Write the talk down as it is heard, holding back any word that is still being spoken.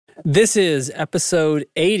This is episode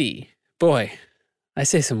 80. Boy, I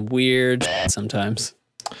say some weird sometimes.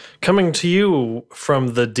 Coming to you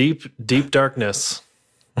from the deep, deep darkness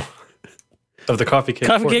of the coffee cake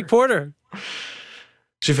Coffee porter. cake porter.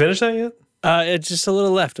 Did you finish that yet? It's just a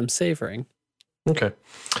little left. I'm savoring. Okay.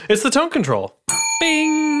 It's the tone control.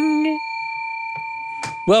 Bing!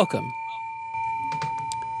 Welcome.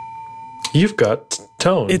 You've got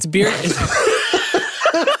tone. It's beer.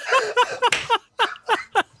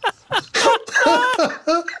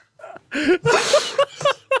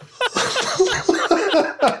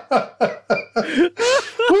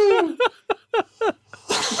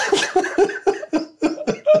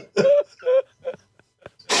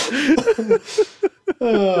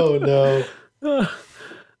 Oh, no.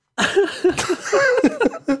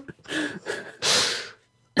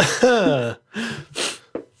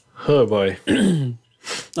 Oh, boy.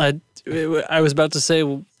 I was about to say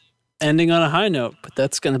ending on a high note, but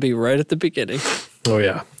that's going to be right at the beginning. Oh,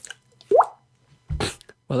 yeah.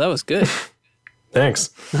 Well, that was good. Thanks.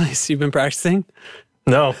 Nice. You've been practicing?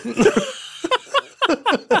 No.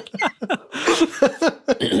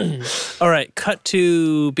 All right. Cut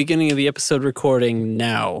to beginning of the episode recording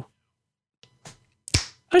now.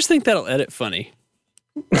 I just think that'll edit funny.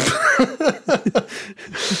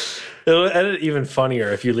 It'll edit even funnier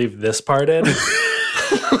if you leave this part in.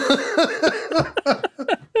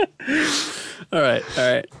 All right.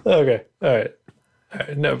 Okay. All right.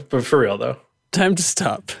 No, but for real, though. Time to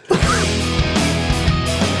stop.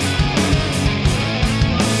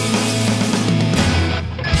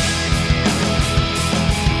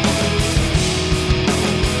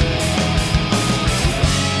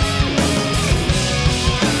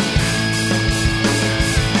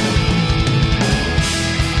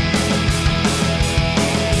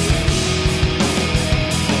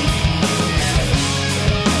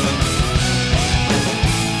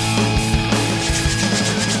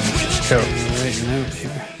 Write a note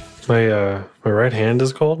here. My right hand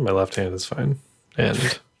is cold. My left hand is fine. And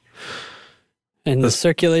the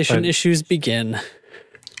circulation issues begin.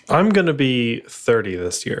 I'm gonna be 30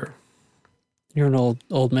 this year. You're an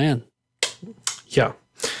old man. Yeah.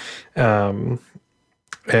 And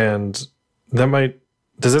that might.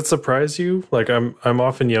 Does it surprise you? Like I'm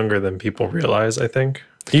often younger than people realize. I think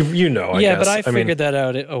you know. I Yeah, guess. but I figured that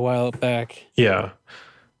out a while back. Yeah.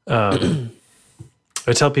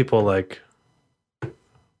 I tell people like.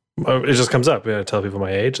 It just comes up. I tell people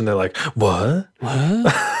my age, and they're like, "What?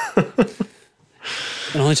 What?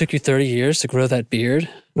 It only took you 30 years to grow that beard?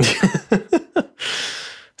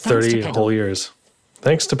 30 whole years.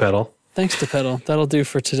 Thanks to Pedal. Thanks to Pedal. That'll do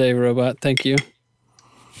for today, robot. Thank you.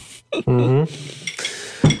 Mm-hmm.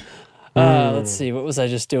 Let's see. What was I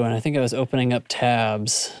just doing? I think I was opening up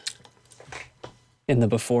tabs in the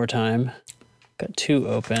before time. Got two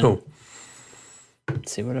open. Oh.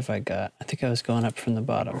 Let's see. What have I got? I think I was going up from the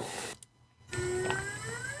bottom.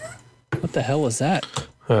 What the hell was that?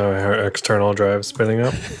 Our external drive spinning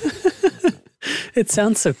up. It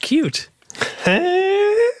sounds so cute.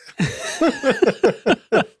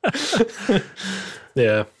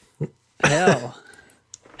 Yeah.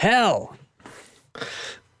 Hell.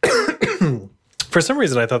 For some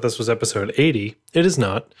reason, I thought this was episode 80. It is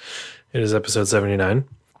not. It is episode 79.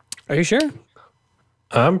 Are you sure?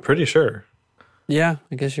 I'm pretty sure. Yeah,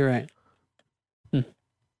 I guess you're right.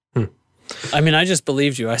 I mean, I just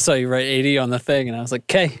believed you. I saw you write 80 on the thing, and I was like,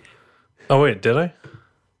 okay. Oh, wait, did I?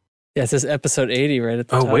 Yeah, it says episode 80 right at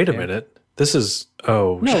the top. Oh, wait a here. minute. This is...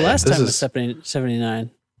 Oh, No, shit. last This time is, was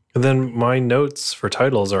 79. Then my notes for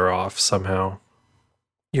titles are off somehow.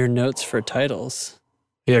 Your notes for titles.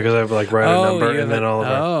 Yeah, because I have like write a number and then all of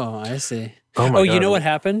our... Oh, I see. Oh, my God. You know what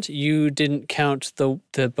happened? You didn't count the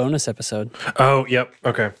bonus episode. Oh, yep.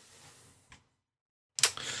 Okay.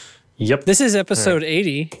 Yep. This is episode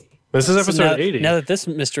 80. This is episode 80. Now that this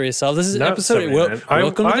mystery is solved, this is Not episode 79.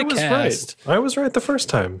 welcome to I the was cast. right. I was right the first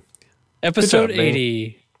time. Episode Good job, man.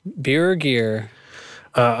 80. Beer or gear.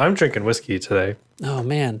 I'm drinking whiskey today. Oh,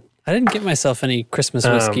 man. I didn't get myself any Christmas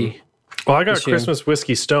whiskey. Well, I got this year. Christmas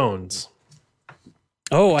whiskey stones,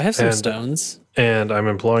 Oh, I have some and- stones. and I'm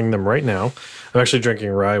employing them right now. I'm actually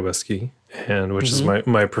drinking rye whiskey, and which is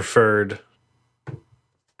my preferred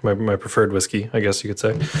my preferred whiskey, I guess you could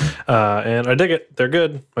say. And I dig it. They're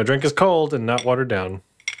good. My drink is cold and not watered down.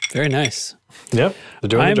 Very nice. Yep, they're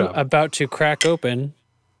doing I'm the job. about to crack open.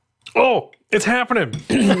 Oh, it's happening.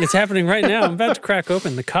 It's happening right now. I'm about to crack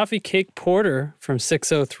open the Coffee Cake Porter from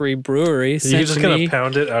 603 Brewery. You're Sent just to going me to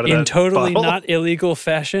pound it out of in that totally bottle? not illegal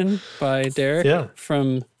fashion by Derek Yeah.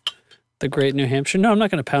 from the great New Hampshire. No, I'm not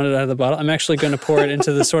going to pound it out of the bottle. I'm actually going to pour it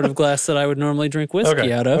into the sort of glass that I would normally drink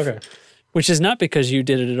whiskey out of. Okay. which is not because you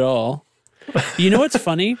did it at all. You know what's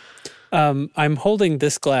funny? I'm holding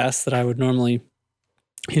this glass that I would normally,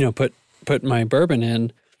 put my bourbon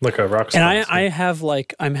in. Like a rock star. And I have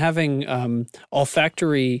I'm having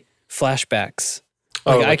olfactory flashbacks.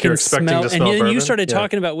 Like I can expecting smell, to smell and bourbon? you started Yeah.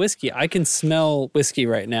 talking about whiskey. I can smell whiskey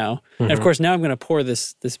right now. And of course, now I'm going to pour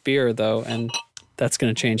this beer though, and that's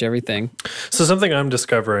going to change everything. So something I'm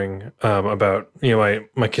discovering about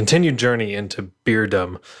my continued journey into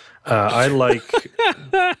beerdom. I like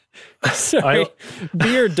Sorry,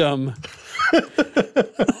 beer dumb.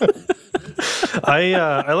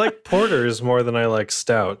 I like porters more than I like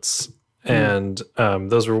stouts. And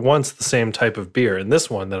those were once the same type of beer. And this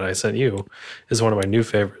one that I sent you is one of my new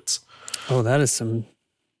favorites. Oh, that is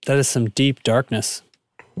some deep darkness.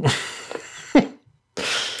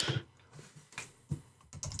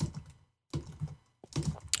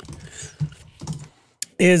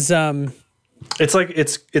 It's like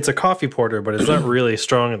it's a coffee porter, but it's not really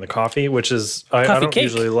strong in the coffee, which is I don't cake.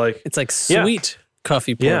 usually like. It's like sweet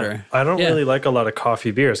coffee porter. Yeah, I don't really like a lot of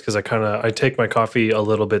coffee beers because I take my coffee a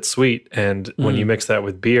little bit sweet, and when you mix that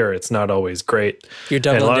with beer, it's not always great. You're And a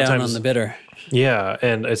doubling lot of down times- on the bitter. Yeah,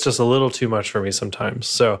 and it's just a little too much for me sometimes.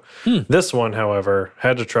 So this one, however,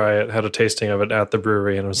 had to try it, had a tasting of it at the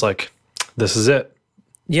brewery, and was like, "This is it."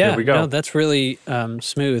 Yeah, Here we go. no, that's really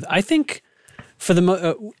smooth. I think, for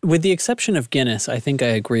with the exception of Guinness, I think I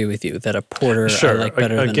agree with you that a porter I like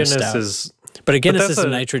better than Guinness a stout. But But a Guinness that's is a-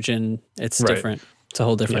 nitrogen. It's Right. different. It's a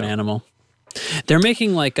whole different Yeah. animal. They're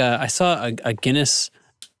making I saw a Guinness.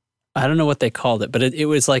 I don't know what they called it, but it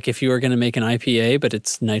was like if you were going to make an IPA, but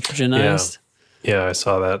it's nitrogenized. Yeah, I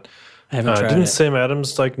saw that. I haven't tried Didn't it. Sam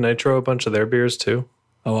Adams like nitro a bunch of their beers too?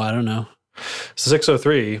 Oh, I don't know.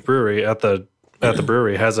 603 Brewery at the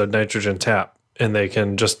brewery has a nitrogen tap, and they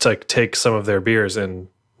can just take some of their beers and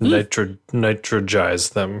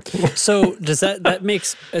nitrogize them. So does that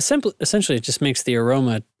makes essentially it just makes the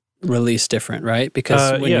aroma release different, right?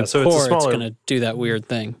 Because when you so pour, it's a smaller- going to do that weird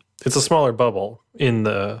thing. It's a smaller bubble in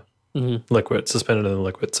the liquid, suspended in the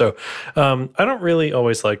liquid. So I don't really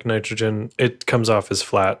always like nitrogen. It comes off as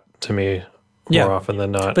flat to me Yeah. more often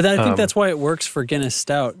than not. But I think that's why it works for Guinness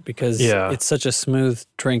Stout because it's such a smooth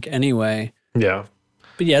drink anyway. Yeah.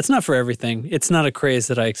 But yeah, it's not for everything. It's not a craze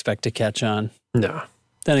that I expect to catch on. No.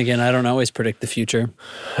 Then again, I don't always predict the future.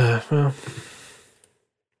 Well,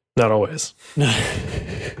 not always.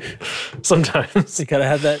 Sometimes. You gotta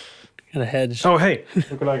have that, gotta hedge. Oh, hey,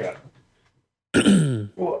 look what I got.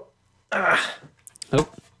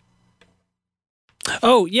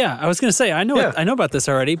 Oh yeah, I was gonna say I know Yeah. I know about this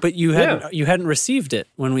already, but you hadn't received it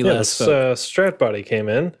when we Yeah, last this spoke. Strat body came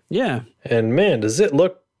in, Yeah. and man, does it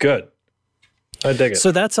look good. I dig it.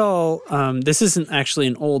 So that's all. This isn't actually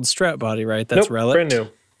an old Strat body, right? That's nope, relic. brand new.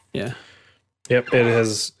 Yeah. Yep, it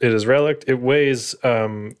is relic. It weighs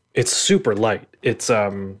it's super light. It's 3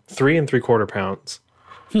 3/4 pounds.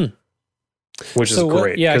 Which is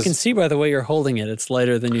great. I 'cause- can see by the way you're holding it. It's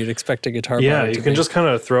lighter than you'd expect a guitar Yeah, body you to can be. just kind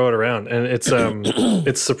of throw it around, and it's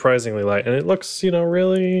it's surprisingly light, and it looks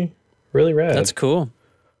really really rad. That's cool.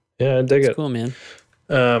 Yeah, I dig it. Cool, man.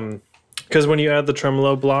 Because when you add the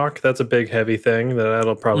tremolo block, that's a big heavy thing.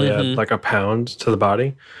 That'll probably add like a pound to the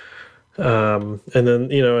body. And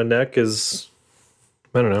then a neck is,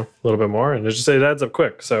 I don't know, a little bit more, and it adds up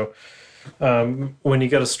quick. So when you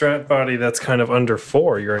get a Strat body that's kind of under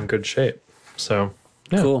 4, you're in good shape. So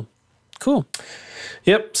yeah. Cool.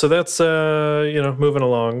 Yep. So that's moving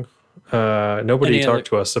along. Nobody Any talked other-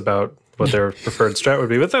 to us about what their preferred Strat would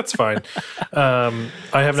be, but that's fine. I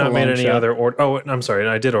have not made long any shot. other order. Oh, I'm sorry.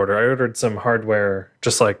 I did order. I ordered some hardware,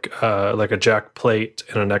 just like a jack plate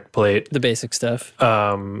and a neck plate. The basic stuff.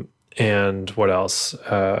 And what else?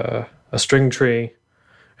 A string tree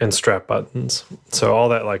and strap buttons. So all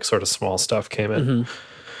that like sort of small stuff came in.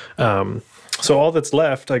 So all that's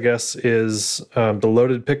left, I guess, is the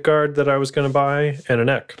loaded pick guard that I was going to buy and a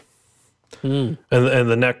neck. And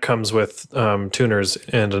the neck comes with tuners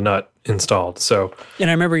and a nut installed. So And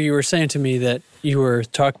I remember you were saying to me that you were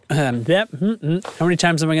how many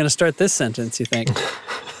times am I going to start this sentence, you think?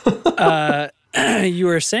 You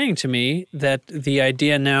were saying to me that the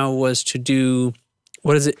idea now was to do,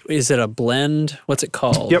 what is it? Is it a blend? What's it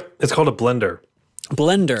called? yep, it's called a blender.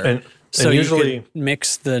 Blender. And so usually- you could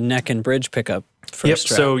mix the neck and bridge pickup for Yep. a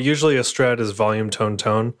Strat. So usually a Strat is volume, tone,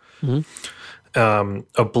 tone.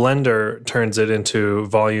 A blender turns it into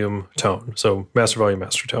volume, tone. So master, volume,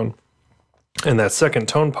 master, tone. And that second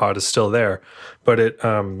tone pod is still there, but it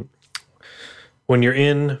when you're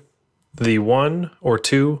in the 1 or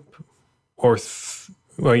 2 or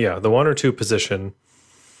the 1 or 2 position.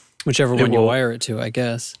 Whichever one you will- wire it to, I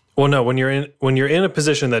guess. Well, no, when you're in a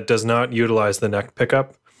position that does not utilize the neck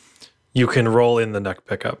pickup, you can roll in the neck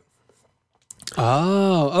pickup.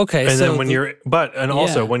 Oh, okay. And then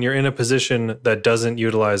also when you're in a position that doesn't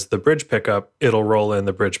utilize the bridge pickup, it'll roll in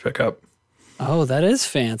the bridge pickup. Oh, that is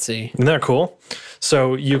fancy. Isn't that cool?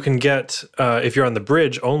 So you can get, if you're on the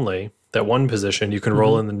bridge only, that one position, you can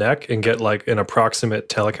roll in the neck and get like an approximate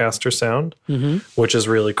Telecaster sound, which is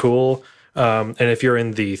really cool. And if you're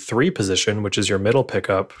in the 3 position, which is your middle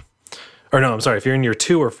pickup, or no, I'm sorry, if you're in your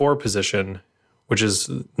 2 or 4 position, which is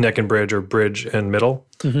neck and bridge or bridge and middle,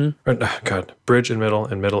 bridge and middle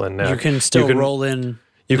and neck. You can still roll in.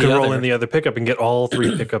 You can roll in the other pickup and get all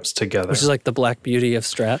 3 pickups together. Which is like the Black Beauty of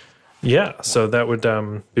Strat. Yeah, so that would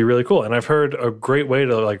be really cool. And I've heard a great way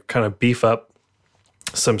to like kind of beef up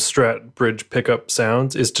some Strat bridge pickup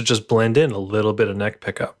sounds is to just blend in a little bit of neck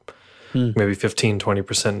pickup. Maybe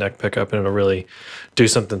 15-20% neck pickup, and it'll really do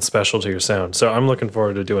something special to your sound. So I'm looking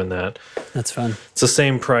forward to doing that. That's fun. It's the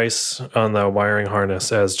same price on the wiring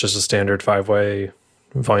harness as just a standard 5-way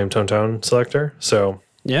volume tone selector. So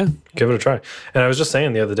yeah, give it a try. And I was just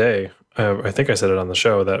saying the other day, I think I said it on the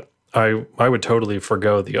show, that I would totally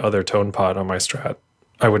forgo the other tone pot on my Strat.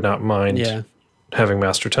 I would not mind having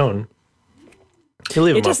master tone. You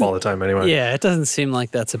leave them up all the time anyway. Yeah, it doesn't seem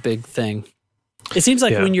like that's a big thing. It seems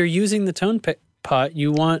like when you're using the tone pot,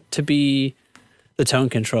 you want to be the tone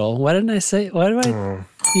control. Why didn't I say? Why do I?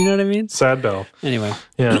 You know what I mean? Sad bell. Anyway,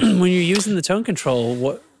 yeah. When you're using the tone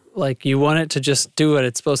control, you want it to just do what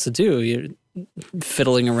it's supposed to do. You're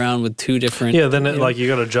fiddling around with 2 different. Yeah, then you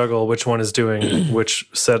got to juggle which one is doing which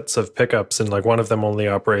sets of pickups, and like one of them only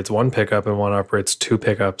operates 1 pickup and one operates 2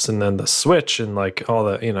 pickups, and then the switch and like all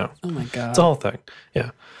the Oh my god, it's a whole thing.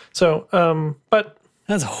 Yeah. So, but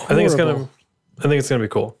that's horrible. I think it's gonna be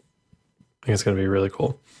cool. I think it's gonna be really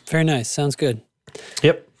cool. Very nice. Sounds good.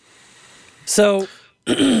 Yep. So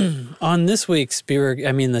on this week's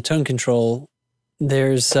the tone control,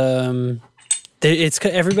 there's it's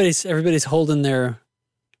everybody's holding their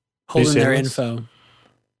info.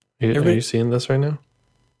 Are you seeing this right now?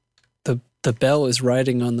 The bell is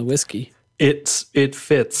riding on the whiskey. It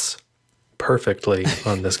fits perfectly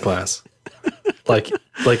on this glass. like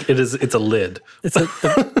it's a lid. It's a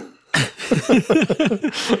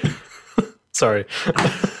Sorry.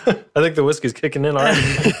 I think the whiskey's kicking in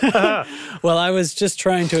already. Well, I was just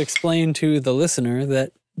trying to explain to the listener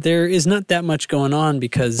that there is not that much going on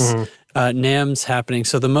because NAMM's happening.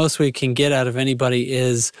 So the most we can get out of anybody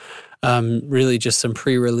is really just some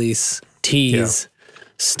pre-release tease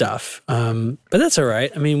stuff. But that's all right.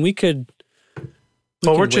 I mean, we can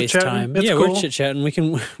we're waste chit-chatting. time. It's yeah, cool. we're chit-chatting. We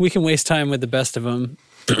can waste time with the best of them.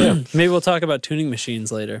 Maybe we'll talk about tuning machines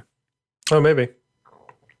later. Oh, maybe.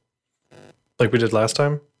 Like we did last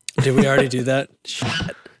time? Did we already do that?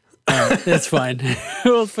 Shit. All right, that's fine.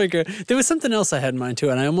 We'll figure. There was something else I had in mind too,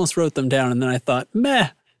 and I almost wrote them down, and then I thought,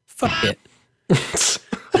 fuck it.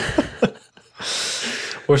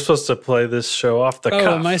 We're supposed to play this show off the cuff.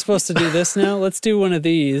 Oh, am I supposed to do this now? Let's do one of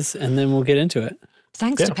these, and then we'll get into it.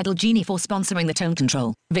 Thanks to Pedal Genie for sponsoring the tone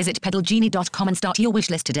control. Visit pedalgenie.com and start your wish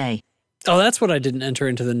list today. Oh, that's what I didn't enter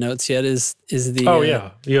into the notes yet. Is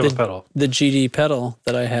the you have a pedal, the GD pedal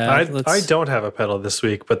that I have. I don't have a pedal this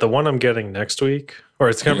week, but the one I'm getting next week, or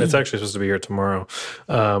it's actually supposed to be here tomorrow.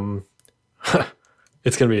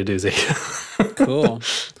 It's gonna be a doozy. Cool.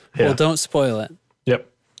 Yeah. Well, don't spoil it. Yep.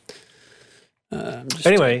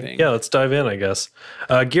 Anyway, let's dive in, I guess.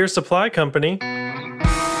 Gear Supply Company.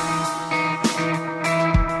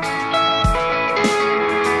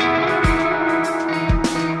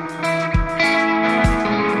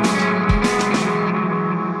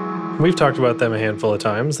 We've talked about them a handful of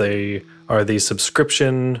times. They are the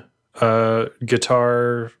subscription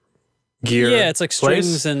guitar gear. Yeah, it's like strings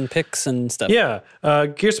place. And picks and stuff. Yeah.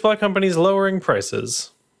 Gear Supply Company's lowering prices,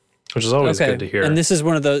 which is always good to hear. And this is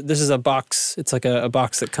this is a box. It's like a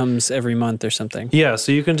box that comes every month or something. Yeah,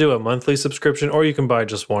 so you can do a monthly subscription, or you can buy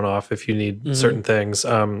just one off if you need certain things.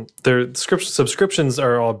 Their subscriptions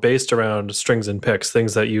are all based around strings and picks,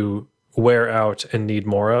 things that you wear out and need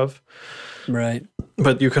more of. Right.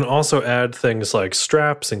 But you can also add things like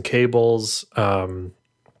straps and cables, other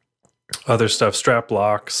stuff, strap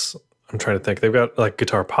locks. I'm trying to think. They've got like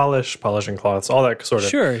guitar polishing cloths, all that sort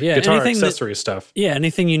of guitar accessory stuff. Yeah,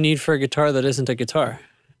 anything you need for a guitar that isn't a guitar.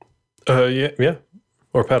 Yeah.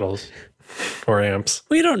 Or pedals or amps.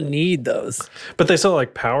 We don't need those. But they sell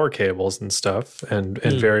like power cables and stuff and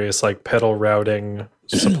various like pedal routing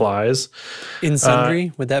supplies. In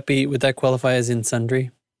sundry? Would that qualify as in sundry?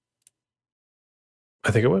 I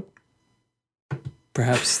think it would.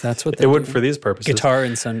 Perhaps that's what they would for these purposes. Guitar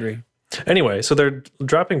and sundry. Anyway, so they're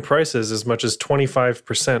dropping prices as much as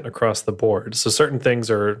 25% across the board. So certain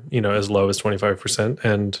things are, as low as 25%.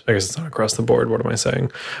 And I guess it's not across the board. What am I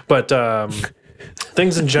saying? But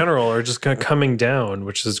things in general are just kind of coming down,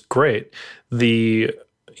 which is great. The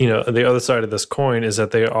other side of this coin is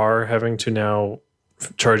that they are having to now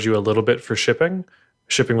charge you a little bit for shipping.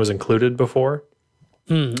 Shipping was included before.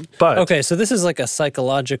 But okay, so this is like a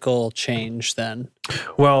psychological change then.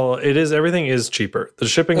 Well, everything is cheaper. The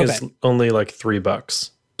shipping is only like $3.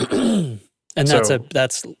 And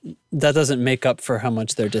that doesn't make up for how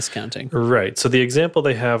much they're discounting. Right. So the example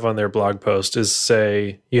they have on their blog post is,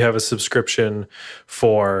 say you have a subscription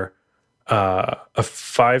for a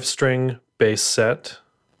 5-string bass set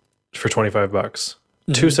for $25.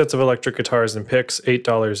 2 sets of electric guitars and picks,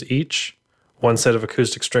 $8 each. 1 set of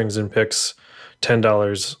acoustic strings and picks,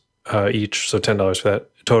 $10 each, so $10 for that.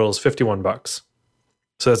 Total is $51.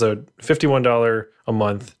 So that's a $51 a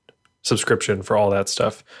month subscription for all that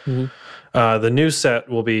stuff. The new set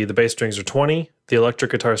will be the bass strings are $20. The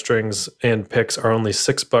electric guitar strings and picks are only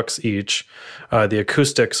 $6 each. The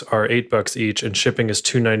acoustics are $8 each, and shipping is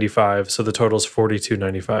 $2.95. So the total is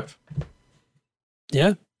 $42.95.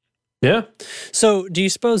 Yeah. Yeah. So do you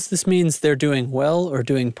suppose this means they're doing well or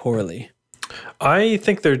doing poorly? I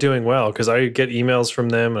think they're doing well because I get emails from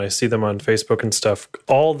them and I see them on Facebook and stuff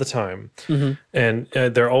all the time. And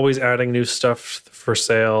they're always adding new stuff for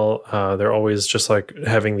sale. They're always just like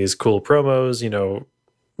having these cool promos,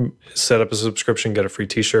 set up a subscription, get a free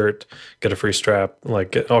t-shirt, get a free strap,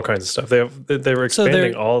 like get all kinds of stuff. They're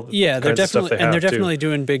expanding all kinds of stuff they have. And they're definitely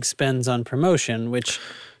doing big spends on promotion, which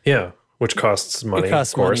costs money. It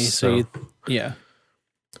costs of course, money. So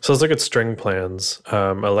So let's look at string plans.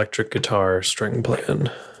 Electric guitar string plan.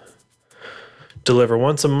 Deliver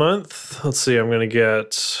once a month. Let's see, I'm going to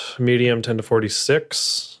get medium 10 to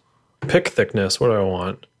 46. Pick thickness, what do I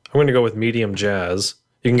want? I'm going to go with medium jazz.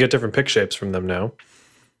 You can get different pick shapes from them now.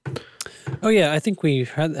 Oh yeah, I think we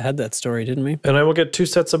had that story, didn't we? And I will get 2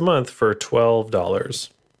 sets a month for $12.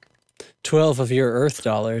 12 of your Earth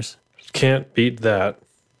dollars. Can't beat that.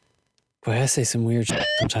 Boy, I say some weird shit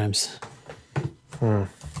sometimes. A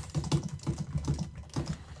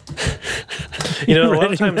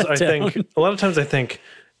lot of times I think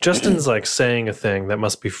Justin's like saying a thing that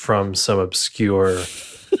must be from some obscure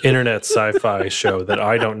internet sci-fi show that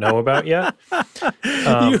I don't know about yet.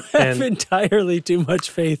 You have entirely too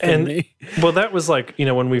much faith in me. Well, that was like,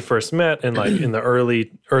 when we first met and like in the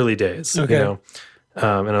early days, and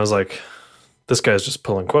I was like, this guy's just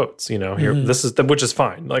pulling quotes, here, which is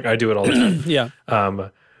fine. Like I do it all the time. Yeah.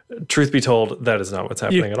 Truth be told, that is not what's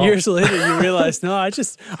happening at all. Years later, you realize,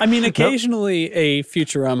 occasionally a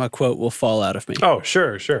Futurama quote will fall out of me. Oh,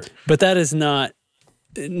 sure. But that is not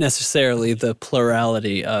necessarily the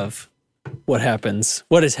plurality of what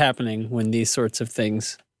is happening when these sorts of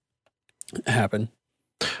things happen.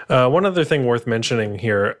 One other thing worth mentioning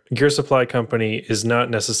here, Gear Supply Company is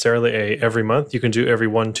not necessarily every month. You can do every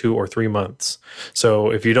 1, 2, or 3 months.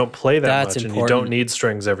 So if you don't play that much and you don't need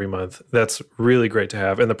strings every month, that's really great to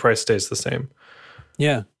have. And the price stays the same.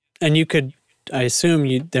 Yeah. And you could, I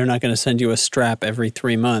assume they're not going to send you a strap every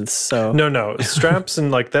 3 months. So No. Straps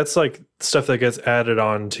and that's like stuff that gets added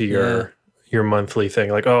on to your monthly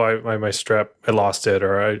thing. Like, my strap, I lost it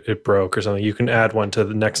or it broke or something. You can add one to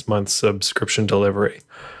the next month's subscription delivery.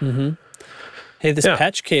 Hey, this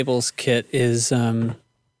patch cables kit is I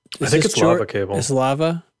think it's lava cable. It's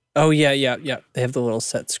lava? Oh, yeah. They have the little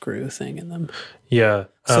set screw thing in them. Yeah.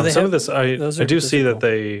 So some of this, I do see that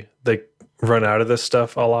they run out of this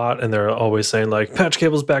stuff a lot, and they're always saying like patch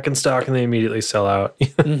cables back in stock, and they immediately sell out.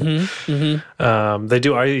 They do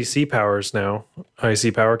IEC powers now,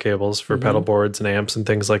 IEC power cables for pedal boards and amps and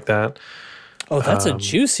things like that. Oh, that's a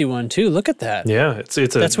juicy one too. Look at that. Yeah,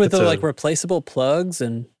 that's with the replaceable plugs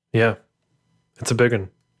and. Yeah, it's a big one.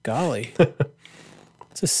 Golly,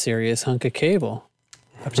 it's a serious hunk of cable,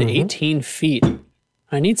 up to 18 feet.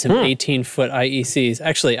 I need some 18-foot IECs.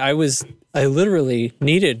 Actually, I literally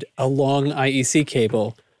needed a long IEC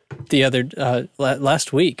cable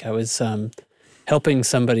last week. I was helping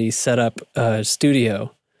somebody set up a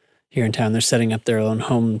studio here in town. They're setting up their own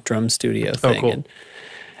home drum studio thing. Oh, cool.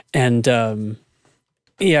 And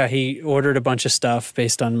he ordered a bunch of stuff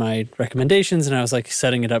based on my recommendations, and I was like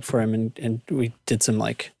setting it up for him, and we did some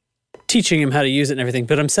like teaching him how to use it and everything,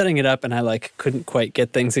 but I'm setting it up and I like couldn't quite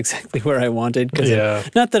get things exactly where I wanted because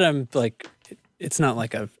not that I'm like, it's not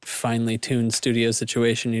like a finely tuned studio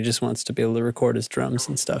situation. He just wants to be able to record his drums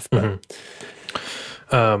and stuff. But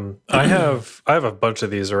I have a bunch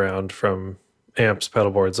of these around from amps,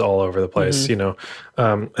 pedal boards all over the place. You know,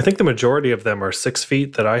 I think the majority of them are 6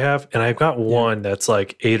 feet that I have, and I've got one that's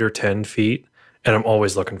like 8 or 10 feet, and I'm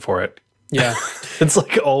always looking for it. Yeah. It's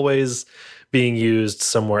like always being used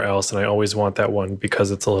somewhere else, and I always want that one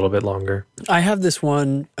because it's a little bit longer. I have this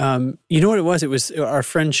one. You know what it was? It was our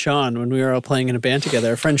friend Sean when we were all playing in a band together.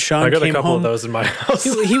 Our friend Sean I got came a couple home. of those in my house.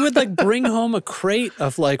 He would like bring home a crate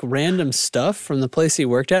of like random stuff from the place he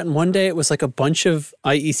worked at. And one day it was like a bunch of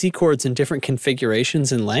IEC cords in different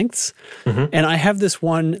configurations and lengths. And I have this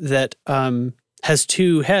one that has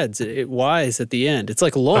 2 heads. It Ys at the end. It's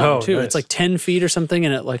like long too. Nice. It's like 10 feet or something,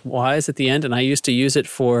 and it like Ys at the end. And I used to use it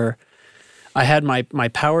for, I had my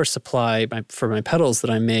power supply for my pedals that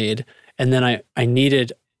I made. And then I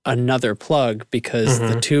needed another plug because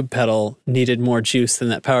the tube pedal needed more juice than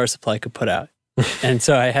that power supply could put out. And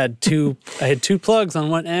so I had two plugs on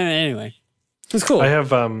one. Anyway, it was cool. I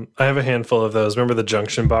have a handful of those. Remember the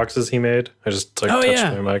junction boxes he made? I just touched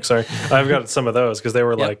my mic. Sorry, I've got some of those because they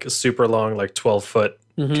were like super long, like 12-foot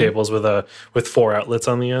cables with 4 outlets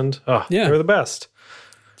on the end. Oh, Yeah. they were the best.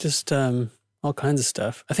 Just all kinds of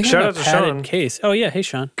stuff. I think Shout I out have a to padded Sean. case. Oh yeah, hey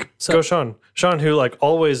Sean. So Go Sean. Sean, who like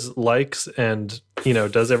always likes and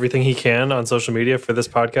does everything he can on social media for this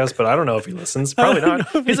podcast, but I don't know if he listens. Probably not.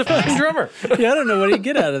 He's a fucking drummer. yeah, I don't know what he'd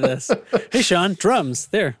get out of this. Hey Sean, drums.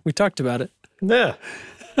 There, we talked about it. Yeah.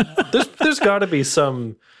 There's got to be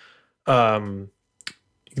some gear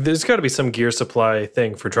supply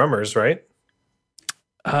thing for drummers, right?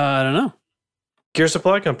 I don't know. Gear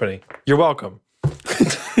Supply Company. You're welcome.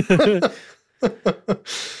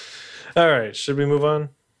 All right, should we move on?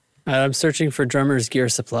 I'm searching for drummers gear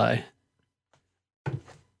supply.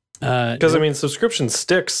 Because I mean, subscription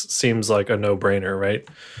sticks seems like a no-brainer, right?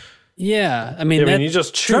 Yeah, I mean, you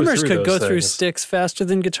just chew drummers through could those go through things. sticks faster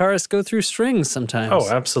than guitarists go through strings sometimes. Oh,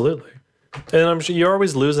 absolutely. And I'm sure you're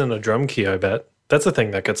always losing a drum key. I bet that's a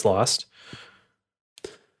thing that gets lost.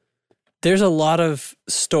 There's a lot of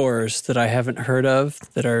stores that I haven't heard of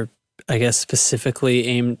that are, I guess, specifically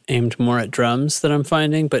aimed more at drums that I'm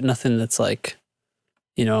finding, but nothing that's like,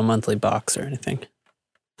 a monthly box or anything.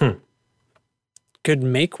 Could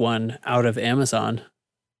make one out of Amazon.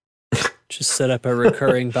 Just set up a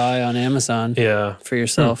recurring buy on Amazon for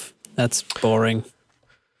yourself. That's boring.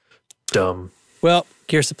 Dumb. Well,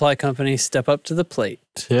 Gear Supply Company, step up to the plate.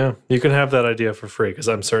 Yeah, you can have that idea for free because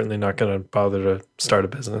I'm certainly not going to bother to start a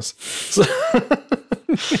business. So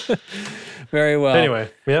Very well. anyway,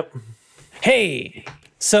 yep. Hey,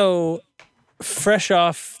 so fresh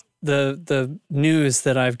off the news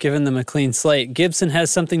that I've given them a clean slate, Gibson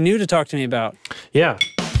has something new to talk to me about. Yeah.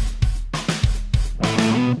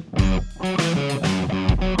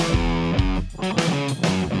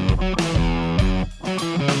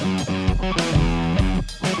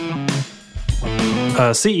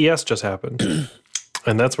 CES just happened,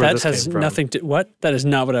 and that's where That this has came from. nothing to... What? That is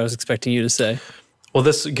not what I was expecting you to say. Well,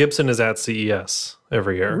 this Gibson is at CES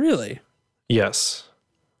every year. Really? Yes.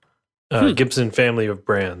 Gibson family of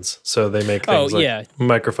brands. So they make things like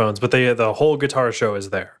microphones, but the whole guitar show is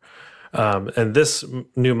there. And this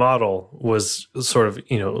new model was sort of,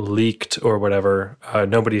 leaked or whatever.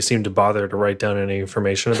 Nobody seemed to bother to write down any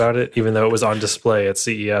information about it, even though it was on display at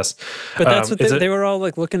CES. But that's what they were all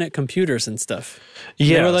like looking at computers and stuff.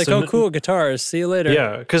 Yeah. They were like, oh, cool, guitars. See you later.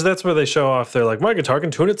 Yeah, because that's where they show off. They're like, my guitar can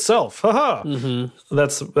tune itself. Haha.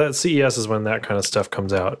 That CES is when that kind of stuff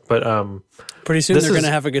comes out. But pretty soon they're going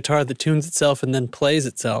to have a guitar that tunes itself and then plays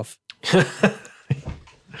itself.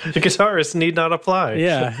 The guitarist need not apply.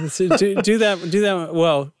 Yeah, so do that.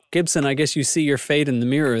 Well, Gibson, I guess you see your fate in the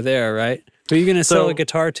mirror there, right? Who are you going to sell a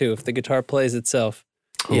guitar to if the guitar plays itself?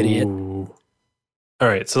 Idiot. Ooh. All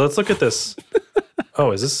right, so let's look at this.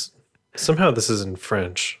 Oh, is this... Somehow this is in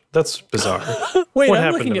French. That's bizarre. Wait, What I'm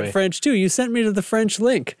happened looking to at me? French too. You sent me to the French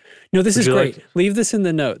link. No, this is you great. like- Leave this in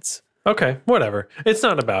the notes. Okay, whatever. It's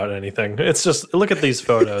not about anything. It's just, look at these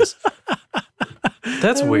photos.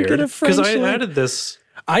 That's weird. get a Because French I link. added this...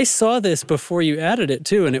 I saw this before you added it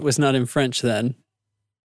too, and it was not in French then.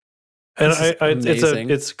 And This is amazing.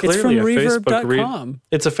 it's clearly from a Facebook reverb.com.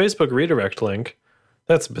 It's a Facebook redirect link.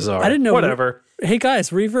 That's bizarre. I didn't know. Whatever. Hey guys,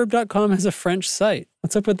 reverb.com has a French site.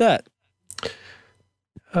 What's up with that?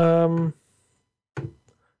 Are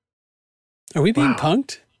we being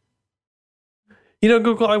punked?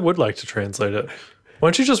 Google, I would like to translate it. Why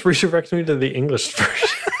don't you just redirect me to the English version?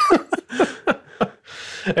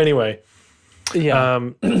 Anyway. Yeah.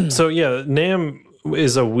 So yeah, NAMM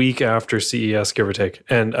is a week after CES, give or take,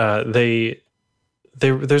 and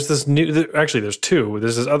there's this new. Actually, there's two.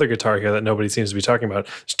 There's this other guitar here that nobody seems to be talking about.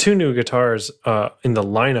 There's two new guitars in the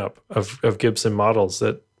lineup of Gibson models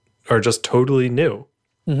that are just totally new.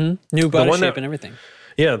 New body one shape that- and everything.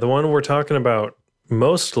 Yeah, the one we're talking about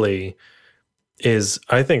mostly is,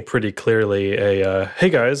 I think, pretty clearly a hey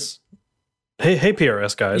guys, hey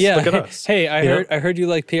PRS guys, Yeah. look at us. Hey, I heard you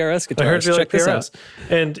like PRS guitars. I heard you Check like this PRS,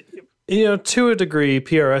 out. and to a degree,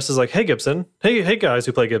 PRS is like, hey Gibson, hey guys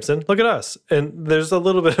who play Gibson, look at us. And there's a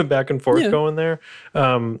little bit of back and forth going there,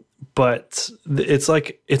 but it's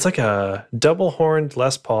like a double horned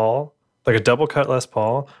Les Paul, like a double cut Les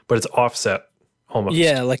Paul, but it's offset almost.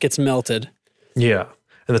 Yeah, like it's melted. Yeah.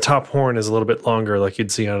 And the top horn is a little bit longer, like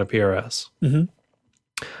you'd see on a PRS.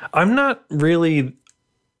 I'm not really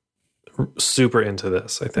super into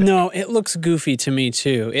this, I think. No, it looks goofy to me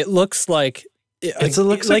too. It looks like It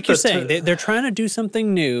looks like you're the saying, they're trying to do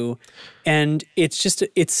something new, and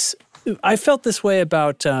it's. I felt this way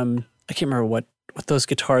about I can't remember what those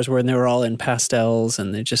guitars were, and they were all in pastels,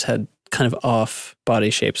 and they just had kind of off body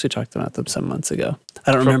shapes. We talked about them some months ago.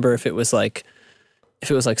 I don't remember if it was like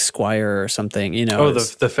Squire or something. Oh,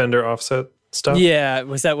 the Fender offset stuff. Yeah,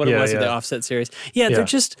 was that what it was with the yeah. offset series? Yeah,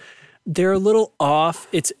 they're a little off.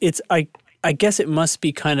 I guess it must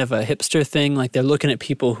be kind of a hipster thing. Like they're looking at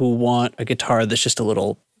people who want a guitar that's just a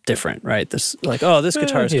little different, right? This this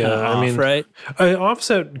guitar is kind of off, right?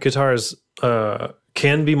 Offset guitars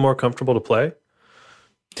can be more comfortable to play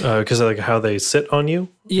because of like how they sit on you.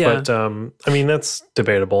 Yeah. But I mean, that's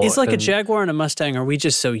debatable. It's like a Jaguar and a Mustang. Are we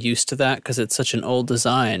just so used to that because it's such an old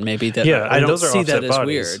design? Maybe that Yeah, I and don't those are see that offset as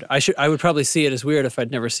bodies. weird. I would probably see it as weird if I'd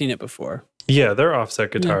never seen it before. Yeah, they're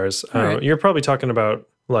offset guitars. Right. You're probably talking about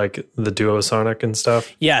like the Duosonic and stuff.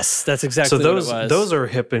 Yes, that's exactly So what it was. those are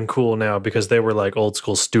hip and cool now because they were like old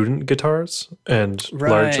school student guitars and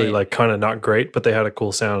largely Right. like kind of not great, but they had a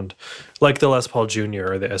cool sound, like the Les Paul Junior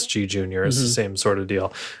or the SG Junior is the same sort of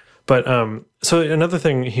deal. But so another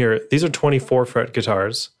thing here, these are 24 fret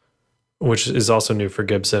guitars, which is also new for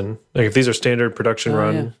Gibson. Like if these are standard production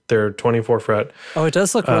run, yeah. they're 24 fret. Oh, it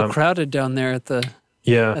does look real crowded down there at the.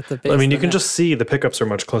 Yeah, At the base I mean, of you the can neck. just see the pickups are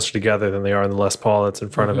much closer together than they are in the Les Paul that's in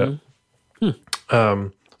front of it.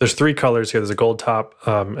 There's three colors here. There's a gold top,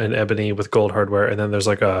 an ebony with gold hardware, and then there's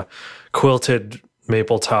like a quilted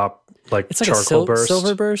maple top, like It's like charcoal a burst.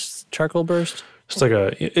 silver burst, charcoal burst. It's like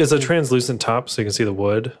it's a translucent top, so you can see the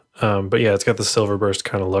wood. But yeah, it's got the silver burst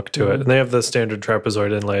kind of look to it, and they have the standard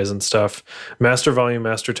trapezoid inlays and stuff. Master volume,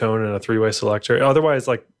 master tone, and a 3-way selector. Otherwise,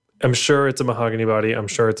 like I'm sure it's a mahogany body. I'm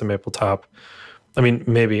sure it's a maple top. I mean,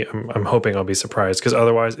 maybe I'm hoping I'll be surprised because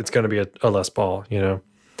otherwise it's going to be a Les Paul, And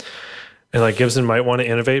like Gibson might want to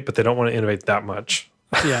innovate, but they don't want to innovate that much.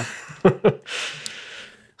 Yeah.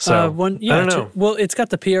 So I don't know. Well, it's got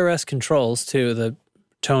the PRS controls too, the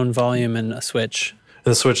tone, volume, and a switch.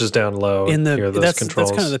 And the switch is down low. Here, those That's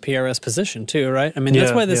controls. kind of the PRS position too, right? I mean, that's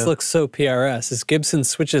Yeah, why this yeah. looks so PRS. Is Gibson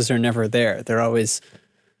switches are never there. They're always.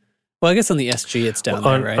 Well, I guess on the SG it's down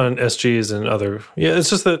on, there, right? on SGs and other. Yeah, it's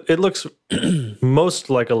just that it looks most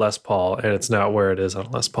like a Les Paul, and it's not where it is on a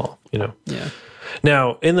Les Paul. Yeah.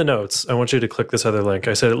 Now, in the notes, I want you to click this other link.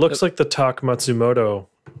 I said it looks like the Tak Matsumoto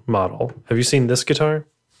model. Have you seen this guitar?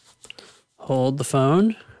 Hold the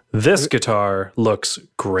phone. This guitar looks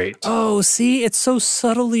great. Oh, see, it's so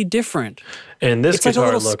subtly different. And this It's like a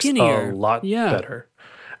guitar little looks skinnier. a lot Yeah. better.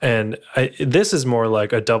 And this is more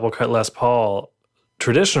like a double cut Les Paul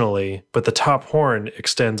traditionally, but the top horn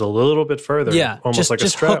extends a little bit further, Yeah, almost like a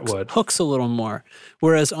Strat would. hooks a little more.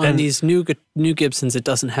 Whereas on these new Gibsons, it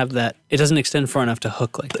doesn't have that. It doesn't extend far enough to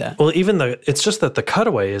hook like that. Well, it's just that the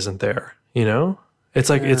cutaway isn't there, It's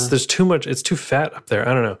like there's too much. It's too fat up there.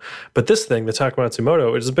 I don't know. But this thing, the Tak Matsumoto,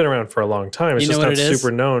 it has been around for a long time. It's You know just what not it is?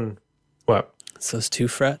 super known. What? It's those 2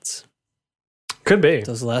 frets. Could be.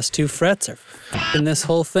 Those last 2 frets are f***ing this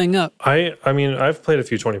whole thing up. I mean, I've played a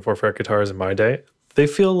few 24 fret guitars in my day. They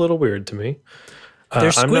feel a little weird to me. They're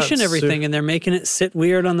I'm not squishing everything and they're making it sit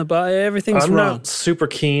weird on the body. Everything's I'm wrong. not super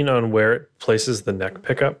keen on where it places the neck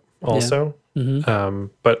pickup also. Mm-hmm.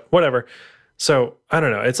 But whatever. So I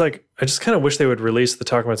don't know. It's like, I just kind of wish they would release the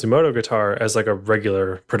Tak Matsumoto guitar as like a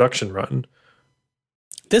regular production run.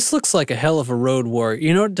 This looks like a hell of a road war.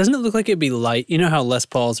 Doesn't it look like it'd be light? You know how Les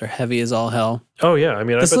Pauls are heavy as all hell? Oh yeah. I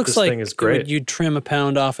mean, I bet looks this like thing is great. you'd trim a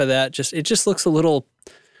pound off of that. It just looks a little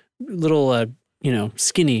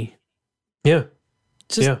skinny. Yeah,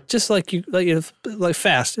 Just like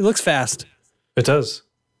fast. It looks fast. it does.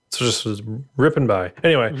 It's just ripping by.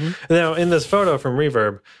 Anyway, now in this photo from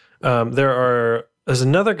Reverb, there's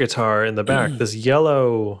another guitar in the back. This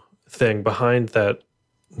yellow thing behind that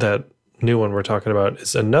new one we're talking about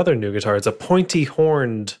is another new guitar. It's a pointy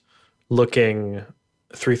horned looking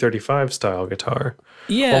 335 style guitar.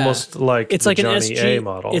 Yeah, Almost like it's the like an Johnny SG A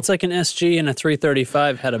model. It's like an SG and a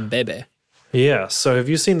 335 had a baby. Yeah. So have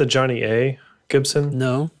you seen the Johnny A Gibson?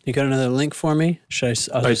 No, you got another link for me? I'll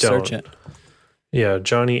just search don't. it. Yeah,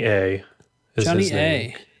 Johnny A. is Johnny his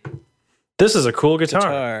name. A. This is a cool guitar.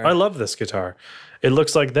 Guitar. I love this guitar. It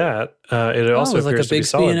looks like that. It also with like a appears to be Bigsby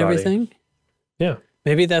solid and body. everything. Yeah,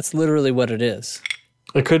 Maybe that's literally what it is.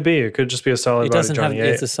 it could be. It could just be a solid It body doesn't have. Johnny A.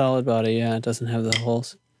 It's a solid body. Yeah, it doesn't have the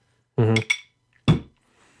holes. Mhm.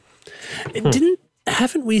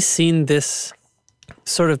 Haven't we seen this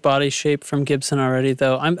sort of body shape from Gibson already?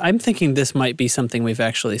 Though I'm thinking this might be something we've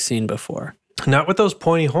actually seen before. Not with those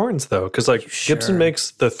pointy horns though, because like Sure. Gibson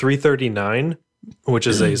makes the 339, which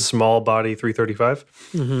is a small body 335,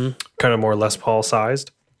 kind of more Les Paul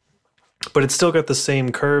sized, but it's still got the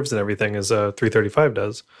same curves and everything as a 335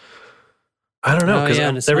 does. I don't know Oh, because yeah,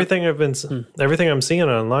 and it's everything everything I'm seeing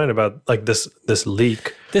online about like this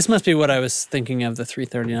leak. This must be what I was thinking of. The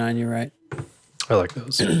 339. You're right. I like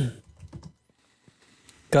those.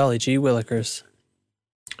 Golly gee willikers.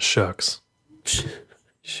 Shucks.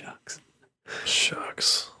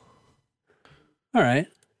 Shucks. All right.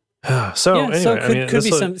 So Yeah, anyway, so I mean, could be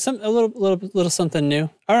this some a little something new.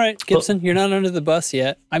 All right, Gibson, you're not under the bus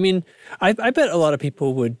yet. I mean, I bet a lot of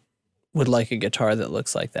people would like a guitar that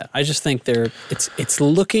looks like that. I just think it's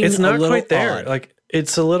looking it's a not little quite there. odd. Like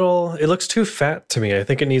it's a little. It looks too fat to me. I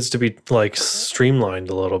think it needs to be like streamlined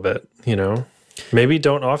a little bit. You know, maybe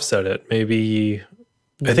don't offset it. Maybe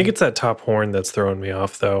I think it's that top horn that's throwing me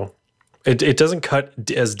off though. It doesn't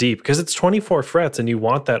cut as deep because it's 24 frets and you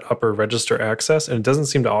want that upper register access and it doesn't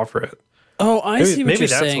seem to offer it. Oh, I see what maybe you're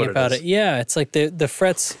that's saying what it about is. it. Yeah, it's like the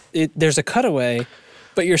frets. There's a cutaway,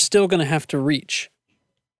 but you're still going to have to reach.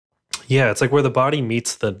 Yeah, it's like where the body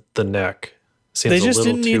meets the neck. Seems They a just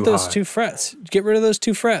little didn't too need those high. 2 frets. Get rid of those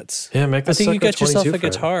 2 frets. Yeah, make I this think you sucker got yourself 22 a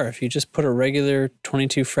fret. guitar if you just put a regular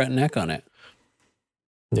 22 fret neck on it.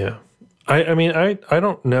 Yeah. I mean, I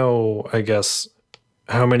don't know, I guess,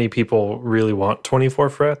 how many people really want 24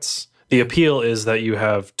 frets. The appeal is that you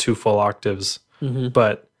have 2 full octaves,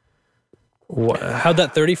 but How'd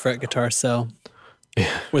that 30 fret guitar sell?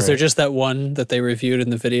 Was there just that one that they reviewed in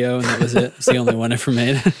the video and that was it? It's the only one ever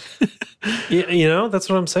made. yeah, you know, that's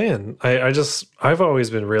what I'm saying. I've always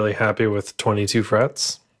been really happy with 22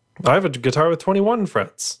 frets. I have a guitar with 21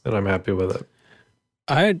 frets and I'm happy with it.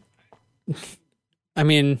 I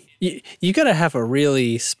mean, you got to have a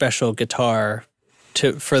really special guitar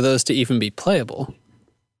for those to even be playable,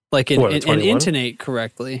 like and 21? intonate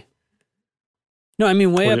correctly. No, I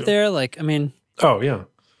mean way What up do you- there. Like, I mean, Oh, yeah.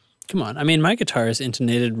 come on. I mean, my guitar is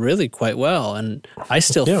intonated really quite well, and I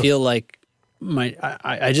still Yeah. feel like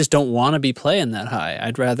I just don't want to be playing that high.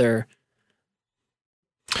 I'd rather,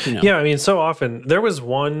 Yeah, I mean, so often there was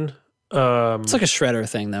one It's like a shredder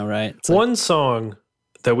thing, though, right? It's like, one song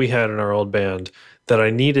that we had in our old band that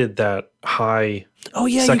I needed that high. oh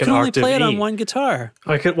yeah, you second can only octave play it on E. one guitar.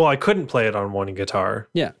 I couldn't play it on one guitar.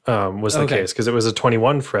 Yeah. Was the Okay. case because it was a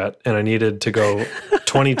 21 fret and I needed to go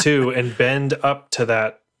 22 and bend up to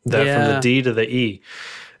that from the Yeah. D to the E.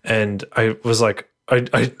 And I was like, I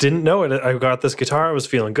didn't know it. I got this guitar. I was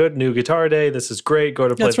feeling good. New guitar day. This is great. Go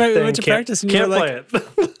to play That's the right, we thing. went to Can't- practice and you Can't were play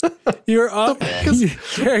it. You're up.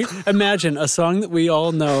 Derek, imagine a song that we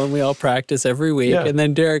all know and we all practice every week, Yeah. and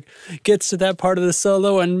then Derek gets to that part of the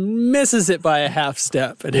solo and misses it by a half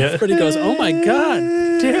step, and Yeah. everybody goes, "Oh my God,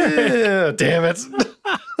 Derek!" Yeah, damn it.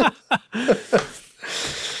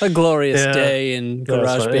 A glorious Yeah. day in That was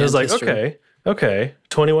garage fun. band It was like, history. okay,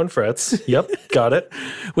 21 frets. Yep, got it.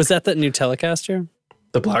 Was that new Telecaster?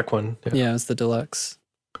 The black one. Yeah. Yeah, it was the deluxe.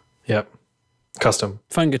 Yep. Custom.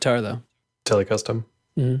 Fun guitar though. Tele-custom.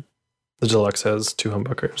 Mhm. The deluxe has 2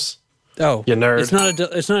 humbuckers. Oh, You nerd. It's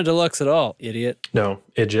not a deluxe at all, idiot. No,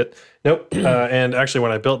 idiot. Nope. And actually,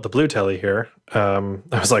 when I built the blue telly here, I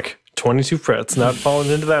was like, 22 frets, not falling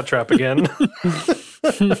into that trap again.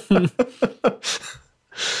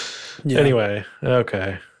 Yeah. Anyway,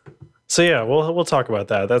 okay. So yeah, we'll talk about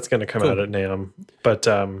that. That's going to come out at NAMM. But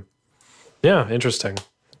yeah, interesting.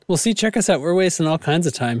 Well, see, check us out. We're wasting all kinds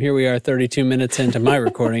of time. Here we are, 32 minutes into my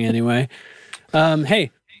recording anyway.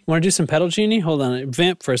 Hey, want to do some pedal genie? Hold on.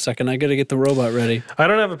 Vamp for a second. I got to get the robot ready. I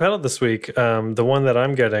don't have a pedal this week. The one that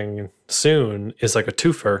I'm getting soon is like a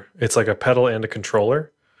twofer. It's like a pedal and a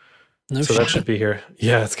controller. No So shit. that should be here.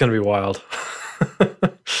 Yeah, it's going to be wild.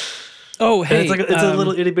 Oh, And hey. it's a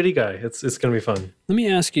little itty bitty guy. It's going to be fun. Let me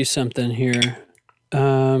ask you something here.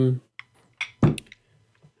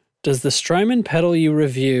 Does the Strymon pedal you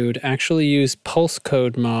reviewed actually use pulse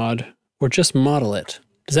code mod or just model it?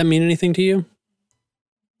 Does that mean anything to you?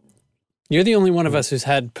 You're the only one of us who's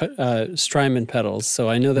had Strymon pedals, so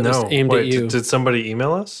I know that was aimed at you. Did somebody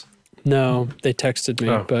email us? No, they texted me,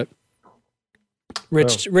 Oh. but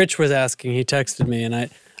Rich was asking. He texted me, and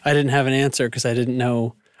I didn't have an answer because I didn't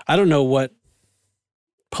know. I don't know what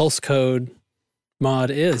pulse code mod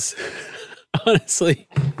is. Honestly,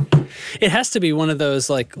 it has to be one of those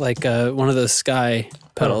like one of those Sky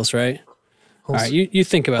pedals, right? All right, you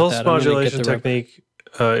think about pulse that. modulation technique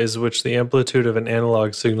is which the amplitude of an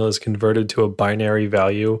analog signal is converted to a binary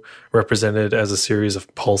value represented as a series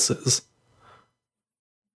of pulses.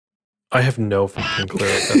 I have no fucking clue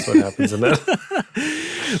if that's what happens in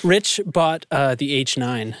that. Rich bought the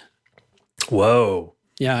H9. Whoa.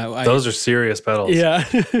 Yeah. Those are serious pedals. Yeah.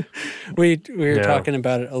 we were talking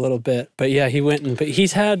about it a little bit. But yeah, he went but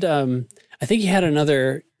he's had, I think he had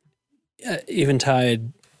another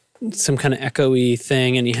Eventide, some kind of echo-y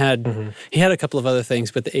thing, and he had a couple of other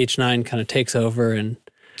things, but the H9 kind of takes over and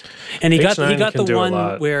he got the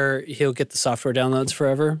one where he'll get the software downloads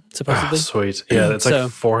forever, supposedly. Oh, sweet. Yeah, that's like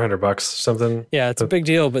 $400 or something. Yeah, it's a big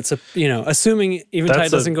deal, but assuming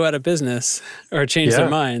Eventide doesn't go out of business or change their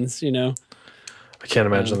minds, I can't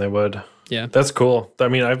imagine they would. Yeah. That's cool. I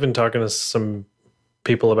mean, I've been talking to some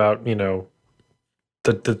people about, the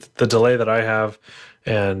delay that I have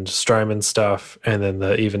and Strymon stuff, and then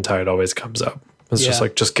the Eventide always comes up. It's just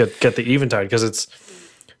like, just get the Eventide because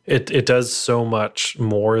it does so much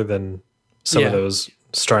more than some of those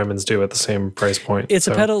Strymons do at the same price point. It's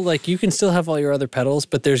a pedal, like you can still have all your other pedals,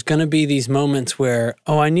 but there's going to be these moments where,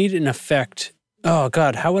 I need an effect. Oh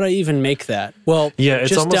God, how would I even make that? Well, it's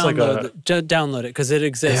just almost download it because it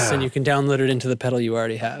exists and you can download it into the pedal you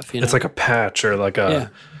already have. It's like a patch or like a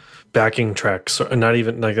backing track. So not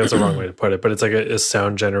even like that's the wrong way to put it, but it's like a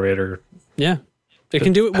sound generator. Yeah. It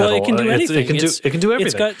can do it. Well, it can do anything. It can do everything.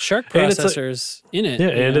 It's got Shark processors in it. Yeah,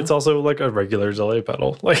 and it's also like a regular delay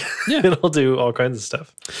pedal. Like it'll do all kinds of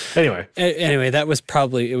stuff. Anyway, that was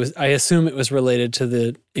probably I assume it was related to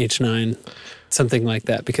the H9, something like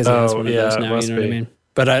that, because it has one of those now. You know what I mean?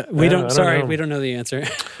 But we don't. Sorry, we don't know the answer.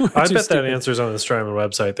 I bet that answer's on the Strymon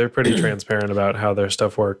website. They're pretty transparent about how their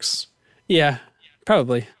stuff works. Yeah,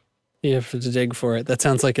 probably. You have to dig for it. That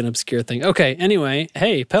sounds like an obscure thing. Okay, anyway,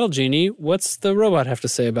 hey, Pedal Genie, what's the robot have to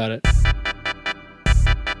say about it?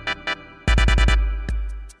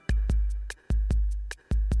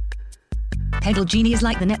 Pedal Genie is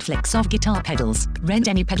like the Netflix of guitar pedals. Rent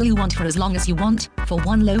any pedal you want for as long as you want, for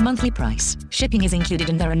one low monthly price. Shipping is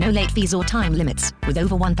included and there are no late fees or time limits. With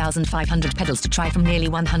over 1,500 pedals to try from nearly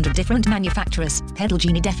 100 different manufacturers, Pedal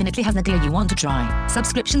Genie definitely has the deal you want to try.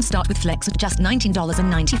 Subscriptions start with Flex at just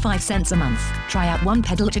 $19.95 a month. Try out one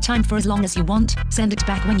pedal at a time for as long as you want, send it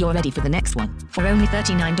back when you're ready for the next one. For only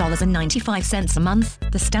 $39.95 a month,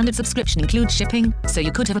 the standard subscription includes shipping, so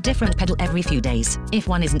you could have a different pedal every few days. If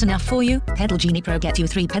one isn't enough for you, Pedal Genie Pro gets you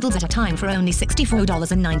 3 pedals at a time for only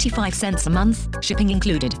 $64.95 a month, shipping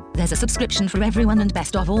included. There's a subscription for everyone, and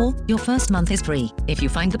best of all, your first month is free. If you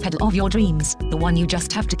find the pedal of your dreams, the one you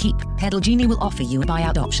just have to keep, Pedal Genie will offer you a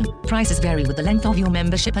buyout option. Prices vary with the length of your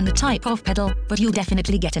membership and the type of pedal, but you'll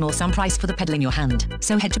definitely get an awesome price for the pedal in your hand.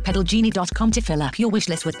 So head to pedalgenie.com to fill up your wish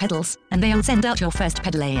list with pedals, and they'll send out your first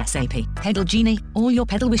pedal ASAP. Pedal Genie, all your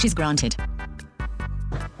pedal wishes granted.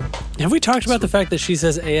 Have we talked about the fact that she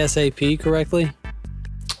says ASAP correctly?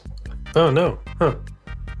 Oh, no. Huh.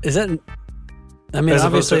 Is that... I mean, as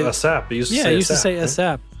obviously... opposed to ASAP. It used to say I used ASAP, to say right?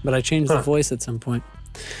 ASAP, but I changed the voice at some point.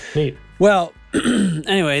 Neat. Well,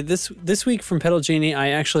 anyway, this week from Pedal Genie, I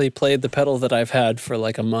actually played the pedal that I've had for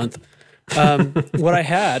like a month. What I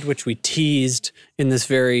had, which we teased in this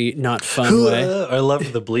very not fun way. I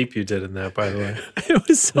loved the bleep you did in that, by the way. It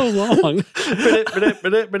was so long.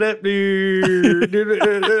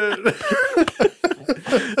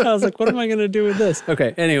 I was like, what am I going to do with this?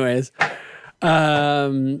 Okay, anyways.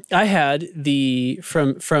 I had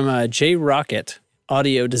from J Rocket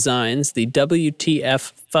Audio Designs, the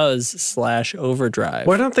WTF Fuzz / Overdrive.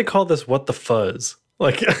 Why don't they call this What the Fuzz?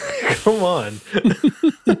 Like, come on.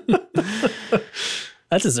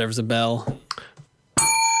 That deserves a bell.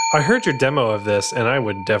 I heard your demo of this, and I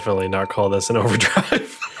would definitely not call this an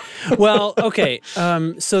overdrive. Well, okay.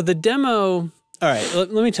 So the demo... All right,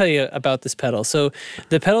 let me tell you about this pedal. So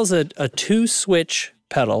the pedal's a 2-switch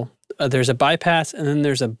pedal. There's a bypass, and then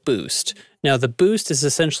there's a boost. Now, the boost is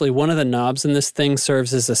essentially one of the knobs in this thing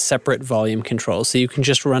serves as a separate volume control. So you can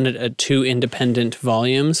just run it at 2 independent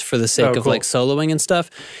volumes for the sake of like soloing and stuff.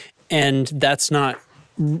 And that's not...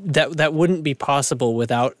 That wouldn't be possible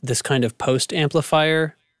without this kind of post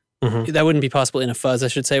amplifier. Mm-hmm. That wouldn't be possible in a fuzz, I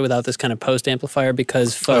should say, without this kind of post amplifier,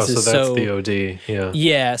 because fuzz is so... that's the OD, yeah.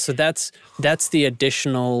 Yeah, so that's the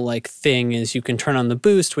additional like thing is you can turn on the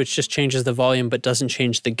boost, which just changes the volume but doesn't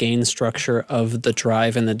change the gain structure of the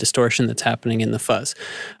drive and the distortion that's happening in the fuzz.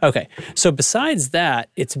 Okay, so besides that,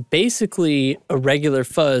 it's basically a regular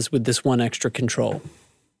fuzz with this one extra control.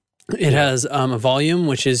 It has a volume,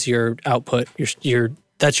 which is your output.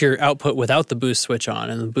 That's your output without the boost switch on,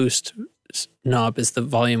 and the boost knob is the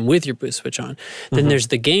volume with your boost switch on. Then there's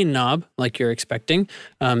the gain knob, like you're expecting,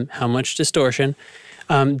 how much distortion.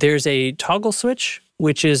 There's a toggle switch,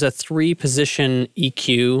 which is a 3-position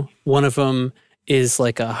EQ. One of them is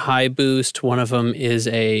like a high boost. One of them is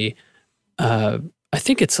I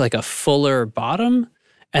think it's like a fuller bottom.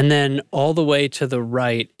 And then all the way to the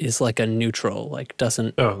right is like a neutral, like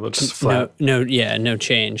doesn't. Oh, that's just flat. No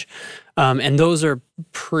change. And those are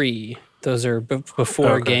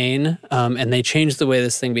before gain, and they change the way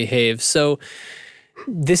this thing behaves. So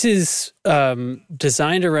this is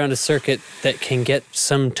designed around a circuit that can get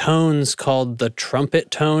some tones called the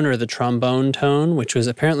trumpet tone or the trombone tone, which was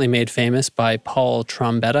apparently made famous by Paul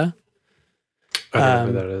Trombetta. I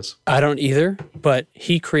don't know who that is. I don't either, but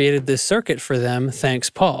he created this circuit for them, thanks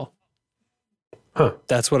Paul. Huh.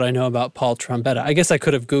 That's what I know about Paul Trombetta. I guess I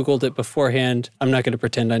could have Googled it beforehand. I'm not going to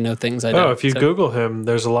pretend I know things I don't. Oh, if you Google him,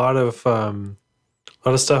 there's a lot of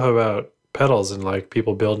stuff about pedals and like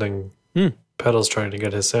people building pedals trying to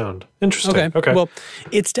get his sound. Interesting. Okay. Well,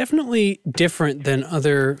 it's definitely different than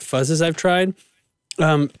other fuzzes I've tried.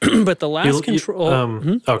 But the last control...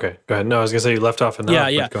 Okay, go ahead. No, I was going to say you left off a knob,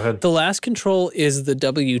 yeah. Go ahead. The last control is the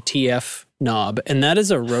WTF knob, and that is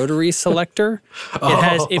a rotary selector.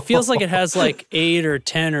 It feels like it has like 8 or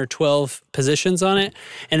 10 or 12 positions on it,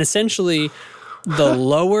 and essentially the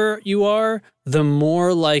lower you are, the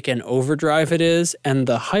more like an overdrive it is, and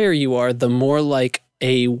the higher you are, the more like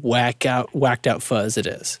a whacked out fuzz it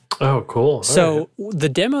is. Oh, cool. So the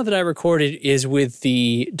demo that I recorded is with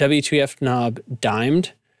the WTF knob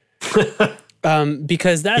dimed,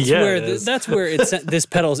 because that's where this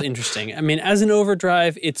pedal is interesting. I mean, as an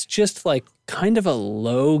overdrive, it's just like kind of a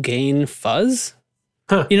low gain fuzz.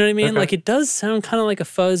 Huh. You know what I mean? Okay. Like it does sound kind of like a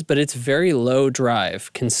fuzz, but it's very low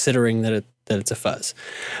drive considering that it's a fuzz.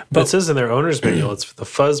 But it says in their owner's manual, it's the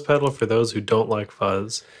fuzz pedal for those who don't like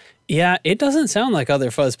fuzz. Yeah, it doesn't sound like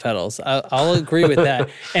other fuzz pedals. I'll agree with that.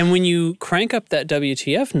 And when you crank up that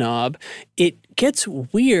WTF knob, it gets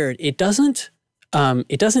weird. It doesn't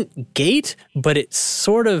gate, but it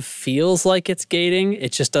sort of feels like it's gating.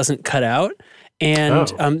 It just doesn't cut out.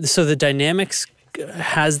 And so the dynamics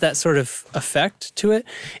has that sort of effect to it.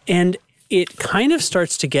 And it kind of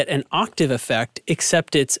starts to get an octave effect,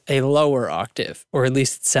 except it's a lower octave, or at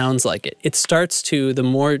least it sounds like it. It starts to, the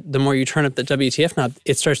more you turn up the WTF knob,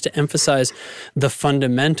 it starts to emphasize the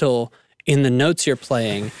fundamental in the notes you're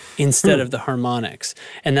playing instead of the harmonics.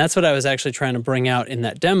 And that's what I was actually trying to bring out in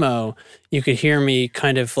that demo. You could hear me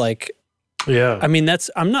kind of like, I mean,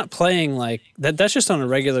 I'm not playing like, that's just on a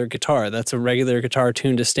regular guitar. That's a regular guitar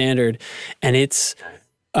tuned to standard. And it's,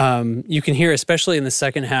 you can hear, especially in the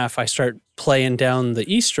second half, I start playing down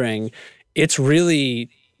the E string. It's really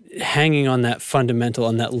hanging on that fundamental,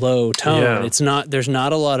 on that low tone. Yeah. There's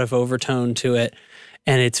not a lot of overtone to it.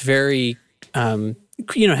 And it's very, has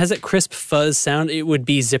that crisp fuzz sound. It would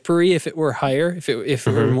be zippery if it were higher, if it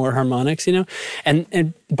were more harmonics,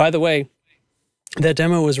 And by the way, that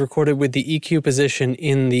demo was recorded with the EQ position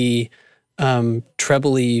in the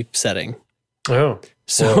treble setting. Oh.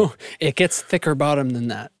 So it gets thicker bottom than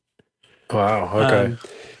that. Wow. Okay.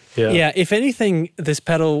 Yeah. If anything, this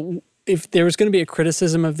pedal, if there was going to be a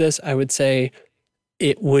criticism of this, I would say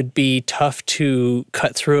it would be tough to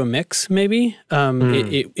cut through a mix. Maybe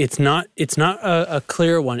it's not a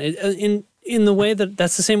clear one. In the way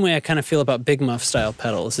that's the same way I kind of feel about Big Muff style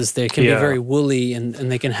pedals. Is they can be very woolly and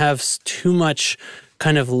they can have too much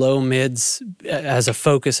kind of low mids as a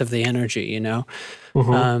focus of the energy.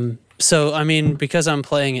 So, I mean, because I'm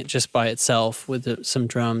playing it just by itself with some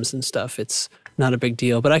drums and stuff, it's not a big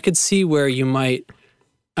deal. But I could see where you might...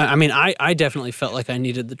 I mean, I definitely felt like I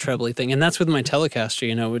needed the trebly thing. And that's with my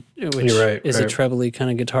Telecaster, which is a trebly kind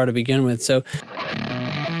of guitar to begin with. So...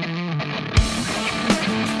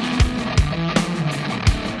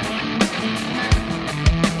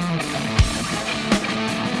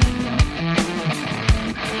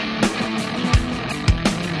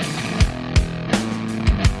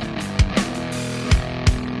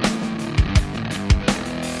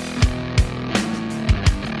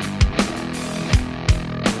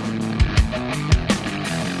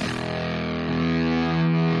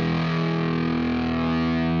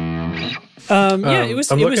 it was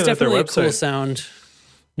definitely a cool sound,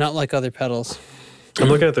 not like other pedals. I'm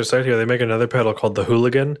looking at their site here. They make another pedal called the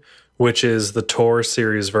Hooligan, which is the Tour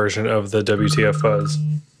series version of the WTF Fuzz.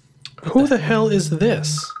 Who the hell is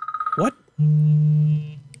this? What?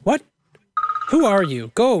 Who are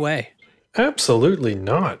you? Go away. Absolutely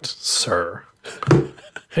not, sir.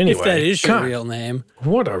 Anyway, if that is your real name.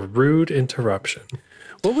 What a rude interruption.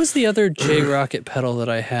 What was the other J Rocket pedal that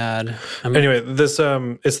I had? Anyway, this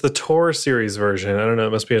it's the Tour series version. I don't know.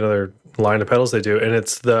 It must be another line of pedals they do, and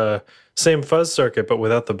it's the same fuzz circuit but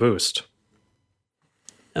without the boost.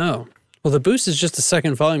 Oh, well, the boost is just a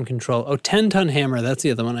second volume control. Oh, 10-ton hammer. That's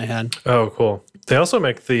the other one I had. Oh, cool. They also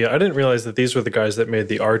make the. I didn't realize that these were the guys that made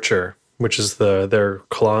the Archer, which is their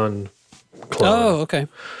clone. Oh, okay.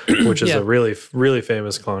 Which is a really, really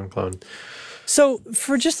famous clone. So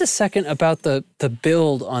for just a second about the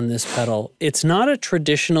build on this pedal, it's not a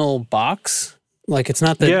traditional box. Like it's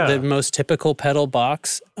not the most typical pedal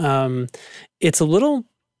box. It's a little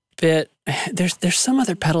bit. There's some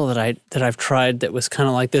other pedal that I've tried that was kind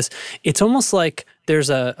of like this. It's almost like there's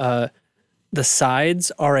the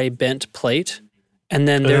sides are a bent plate, and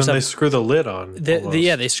then they screw the lid on.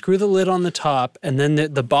 They screw the lid on the top, and then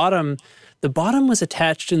the bottom. The bottom was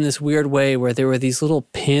attached in this weird way where there were these little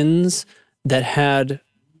pins that had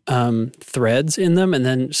threads in them, and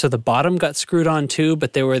then so the bottom got screwed on too,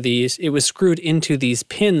 but there were these. It was screwed into these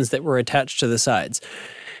pins that were attached to the sides.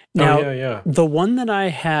 Now, the one that I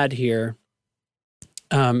had here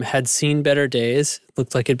had seen better days.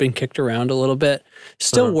 Looked like it'd been kicked around a little bit.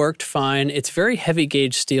 Still worked fine. It's very heavy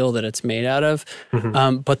gauge steel that it's made out of,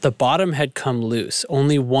 but the bottom had come loose.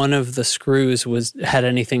 Only one of the screws had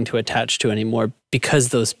anything to attach to anymore because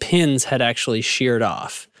those pins had actually sheared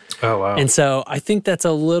off. Oh, wow. And so I think that's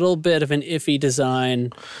a little bit of an iffy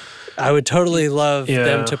design. I would totally love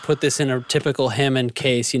them to put this in a typical Hammond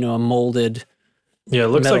case, a molded it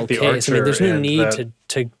looks metal like the case. Archer. I mean, there's no need to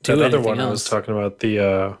do anything other one else. I was talking about,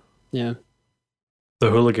 the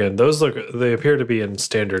Hooligan. They appear to be in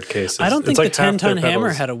standard cases. I don't think like the 10-ton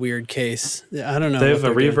hammer had a weird case. I don't know. They have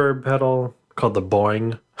a reverb pedal called the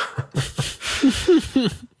Boing.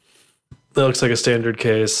 That looks like a standard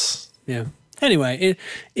case. Yeah. Anyway,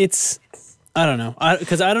 it's I don't know,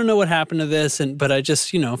 because I don't know what happened to this, but I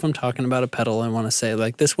just if I'm talking about a pedal, I want to say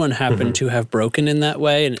like this one happened to have broken in that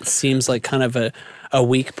way, and it seems like kind of a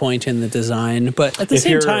weak point in the design. But at the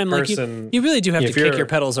same time, like you really do have to kick your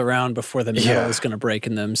pedals around before the metal is going to break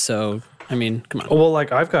in them. So I mean, come on. Well,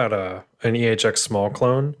 like I've got an EHX small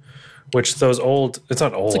clone, which those old. It's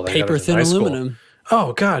not old. It's like paper thin aluminum.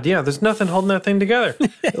 Oh God, yeah. There's nothing holding that thing together.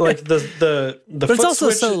 Like the but it's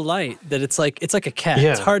also so light that it's like a cat.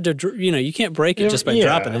 Yeah. It's hard to you can't break it just by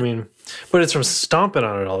dropping it. I mean, but it's from stomping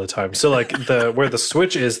on it all the time. So like where the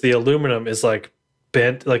switch is, the aluminum is like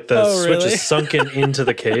bent, like the switch is sunken into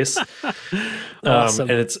the case. Awesome.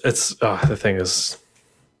 And it's the thing is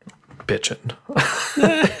bitching.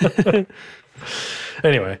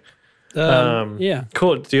 Anyway,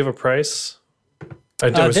 cool. Do you have a price? I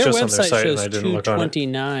was their just on website their site shows and I didn't look on it.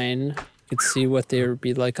 $229. You could see what they would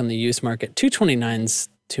be like on the used market. $229's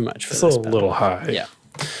too much for it's this. It's a little high. Yeah.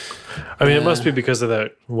 I mean, it must be because of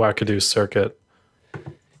that wackadoo circuit.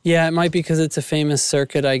 Yeah, it might be because it's a famous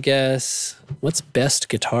circuit, I guess. What's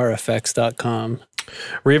bestguitareffects.com?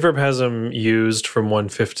 Reverb has them used from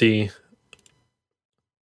 150.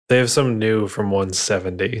 They have some new from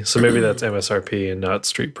 170. So maybe that's MSRP and not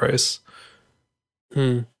street price.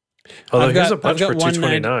 Although here's a bunch for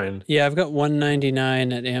 $229. Yeah, I've got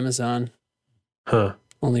 $199 at Amazon. Huh.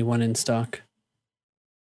 Only one in stock.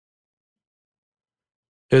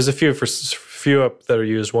 There's a few up that are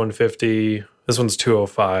used $150. This one's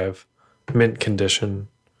 $205. Mint condition.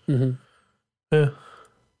 Mm-hmm. Yeah.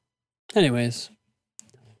 Anyways.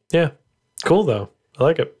 Yeah. Cool though. I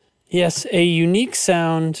like it. Yes, a unique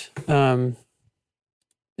sound.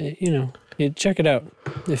 You check it out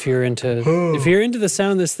if you're into the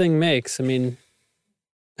sound this thing makes. I mean,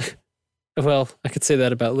 well, I could say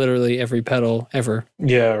that about literally every pedal ever.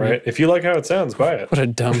 Yeah, right. If you like how it sounds, buy it. What a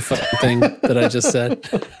dumb fucking thing that I just said.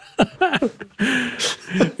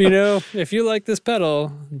 If you like this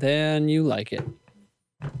pedal, then you like it.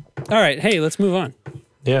 All right, hey, let's move on.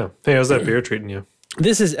 Yeah. Hey, how's that beer treating you?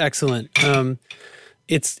 This is excellent.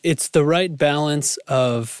 It's the right balance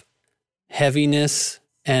of heaviness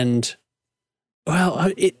and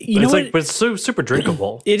but it's super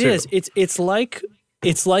drinkable. It is. It's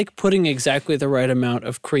like putting exactly the right amount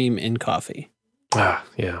of cream in coffee. Ah,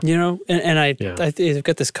 yeah. I've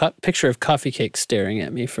got this picture of coffee cake staring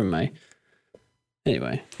at me from my.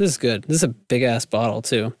 Anyway, this is good. This is a big ass bottle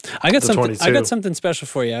too. I got something special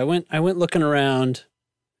for you. I went looking around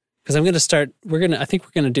because I'm going to start. I think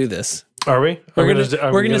we're going to do this. Are we? We're going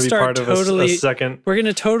to start part of totally. a second. We're going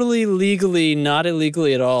to totally legally, not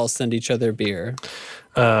illegally at all, send each other beer.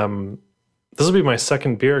 This will be my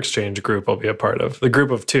second beer exchange group I'll be a part of. The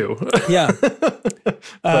group of two. Yeah.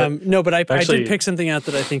 But I did pick something out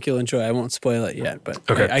that I think you'll enjoy. I won't spoil it yet, but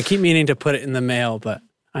okay. I keep meaning to put it in the mail, but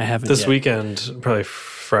I haven't This yet. weekend, probably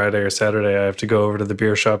Friday or Saturday, I have to go over to the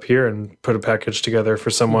beer shop here and put a package together for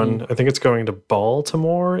someone. I think it's going to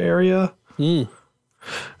Baltimore area. So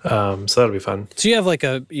that'll be fun. So you have like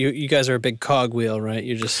you guys are a big cogwheel, right?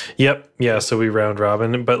 You just Yep. Yeah. So we round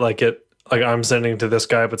robin, but like I'm sending to this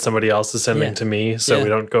guy, but somebody else is sending Yeah. to me. So Yeah. we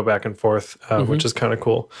don't go back and forth, which is kind of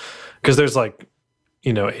cool. Because there's like,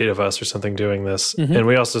 8 of us or something doing this. And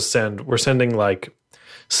we also we're sending like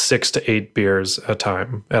 6 to 8 beers at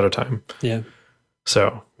a time. yeah.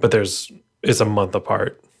 So, but it's a month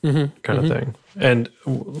apart kind of thing. And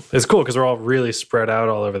it's cool because we're all really spread out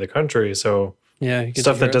all over the country. So Yeah, you get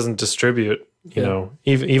stuff to that hear it. doesn't distribute,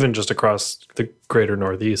 even just across the greater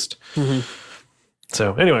Northeast.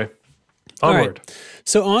 So anyway, All onward. right.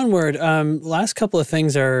 So onward. Last couple of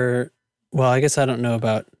things are. Well, I guess I don't know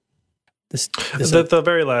about this. The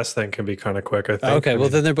very last thing can be kind of quick, I think. Okay, well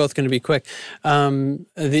then they're both going to be quick.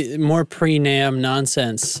 The more pre-NAMM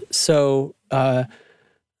nonsense. So I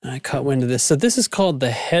caught wind of this. So this is called the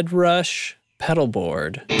Headrush pedal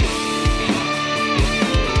board.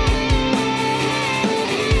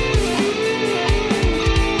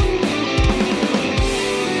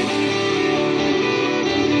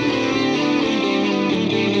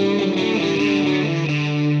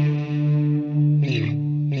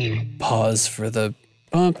 Pause for the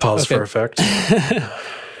bump. Pause Okay. for effect.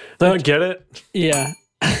 No, get it? Yeah.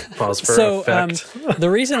 Pause for So effect. the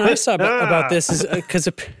reason I saw about this is because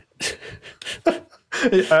Do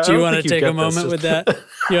do you want to take a moment with that?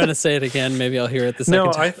 You want to say it again? Maybe I'll hear it the second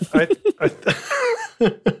No, time. I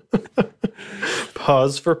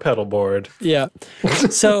pause for pedal board. Yeah.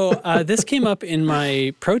 So this came up in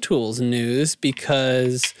my Pro Tools news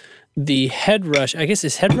because the Headrush, I guess,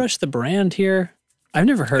 is Headrush the brand here? I've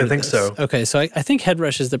never heard of think this. so. Okay, so I think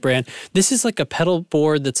Headrush is the brand. This is like a pedal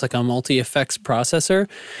board that's like a multi-effects processor,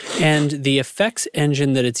 and the effects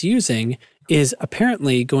engine that it's using is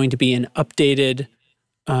apparently going to be an updated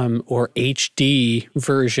or HD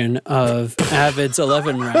version of Avid's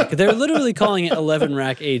 11 rack. They're literally calling it 11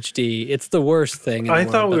 rack HD. It's the worst thing. In the I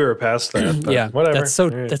world, thought we but- were past that. But yeah, whatever. that's so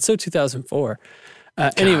All right. that's so 2004.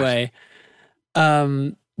 Anyway, this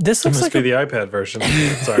It looks must like be a, the iPad version.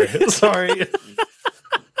 Sorry.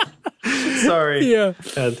 Sorry. yeah.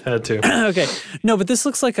 Had to. Okay, no, but this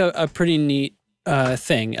looks like a pretty neat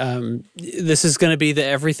thing. This is going to be the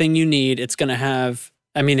everything you need. It's going to have.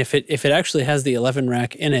 I mean, if it actually has the 11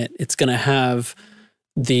 rack in it, it's going to have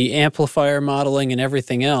the amplifier modeling and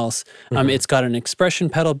everything else. It's got an expression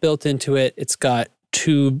pedal built into it. It's got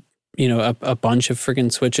two, a bunch of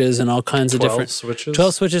friggin' switches and all kinds of 12 different switches.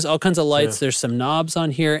 12 switches, all kinds of lights. Yeah. There's some knobs on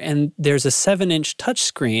here, and there's a 7-inch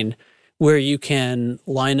touchscreen where you can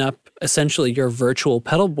line up essentially your virtual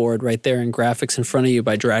pedal board right there in graphics in front of you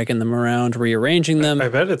by dragging them around, rearranging them. I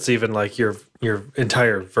bet it's even like your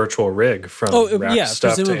entire virtual rig from rack yeah,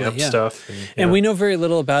 stuff to presumably, amp yeah. stuff. And we know very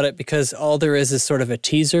little about it because all there is sort of a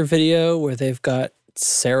teaser video where they've got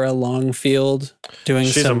Sarah Longfield doing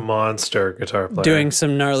she's a some monster guitar player. doing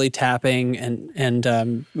some gnarly tapping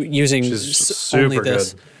and using She's only super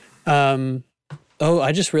this. good.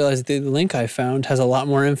 I just realized the link I found has a lot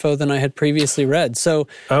more info than I had previously read. So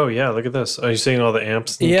Oh yeah, look at this. Are you seeing all the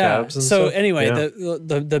amps and yeah. cabs and So stuff? anyway, Yeah.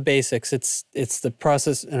 the basics. It's the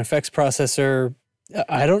process and effects processor.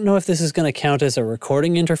 I don't know if this is going to count as a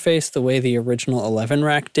recording interface the way the original 11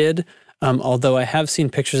 rack did. Although I have seen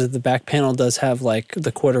pictures of the back panel does have like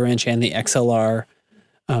the 1/4 inch and the XLR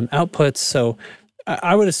outputs. So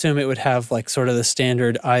I would assume it would have like sort of the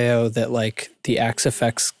standard I/O that like the Axe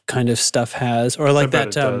FX kind of stuff has, or like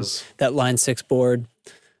bet that it does. that Line 6 board.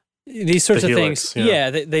 These sorts The of Helix, things,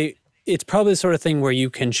 yeah. they it's probably the sort of thing where you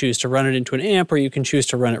can choose to run it into an amp, or you can choose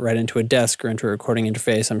to run it right into a desk or into a recording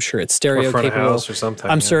interface. I'm sure it's stereo Or front of capable. house or something.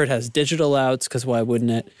 I'm yeah. sure it has digital outs because why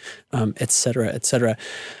wouldn't it? Et cetera, et cetera.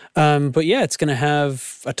 But yeah, it's going to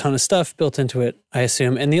have a ton of stuff built into it, I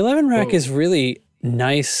assume. And the 11 rack is really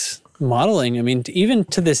nice modeling. I mean, even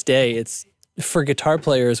to this day, it's for guitar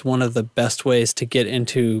players one of the best ways to get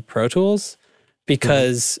into Pro Tools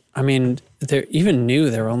because I mean, they're even new.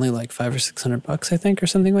 They're only like $500 or $600, I think, or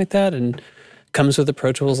something like that, and comes with a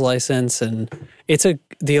Pro Tools license. And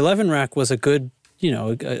the 11 rack was a good,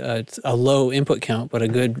 a low input count, but a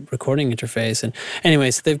good recording interface. And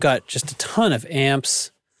anyways, they've got just a ton of amps.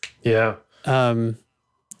 Yeah. God,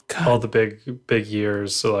 All the big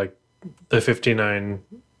years, so like the 59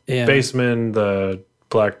 yeah, Bassman, the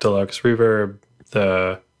Black Deluxe Reverb,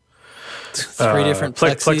 the 3 different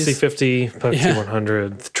Plexi Plexis, 50, Plexi Yeah.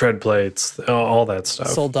 100, tread plates, all that stuff.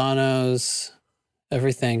 Soldanos,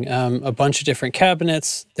 everything. A bunch of different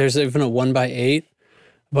cabinets. There's even a 1x8, a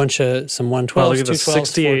bunch of some 112s, Well, look at the 212s,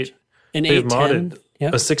 68. an They've 810. modded.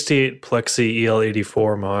 Yep. A 68 Plexi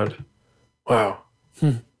EL84 mod. Wow.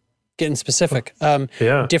 Getting specific.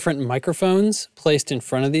 Yeah. Different microphones placed in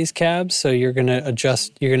front of these cabs. So you're going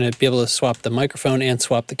to be able to swap the microphone and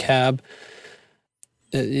swap the cab.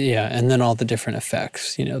 And then all the different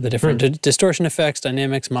effects, the different distortion effects,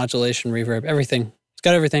 dynamics, modulation, reverb, everything. It's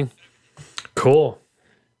got everything. Cool.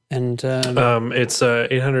 And it's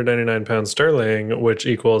 899 pounds sterling, which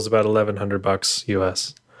equals about $1,100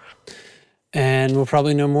 US. And we'll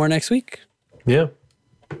probably know more next week. Yeah.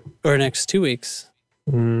 Or next 2 weeks.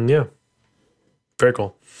 Yeah. Very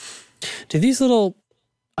cool. Do these little,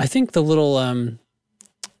 I think the little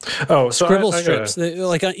scribble strips,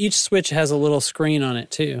 like on each switch has a little screen on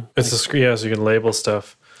it too. It's a screen, yeah, so you can label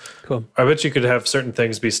stuff. Cool. I bet you could have certain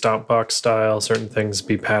things be stomp box style, certain things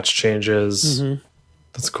be patch changes. Mm-hmm.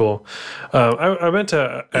 That's cool. I meant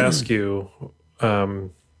to ask you,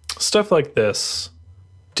 stuff like this,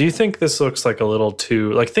 do you think this looks like a little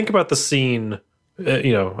too, like think about the scene,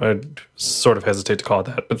 I sort of hesitate to call it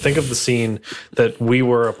that, but think of the scene that we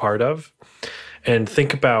were a part of and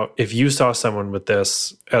think about if you saw someone with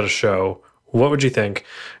this at a show, what would you think?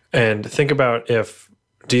 And think about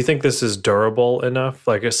do you think this is durable enough?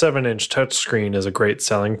 Like a 7-inch touchscreen is a great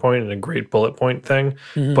selling point and a great bullet point thing,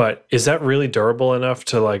 but is that really durable enough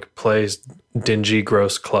to like play dingy,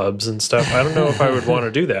 gross clubs and stuff? I don't know if I would want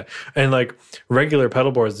to do that. And like regular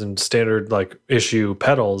pedal boards and standard like issue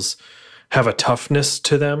pedals have a toughness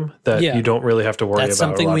to them that you don't really have to worry about. That's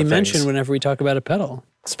something we mention whenever we talk about a pedal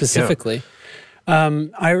specifically.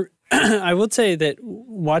 Yeah. I would say that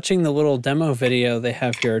watching the little demo video they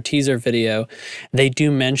have here, or teaser video, they do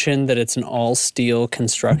mention that it's an all steel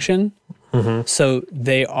construction. Mm-hmm. So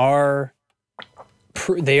they are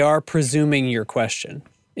presuming your question.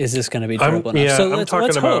 Is this going to be durable enough? Yeah, so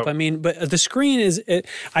let's hope. I mean, but the screen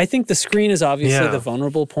I think the screen is obviously the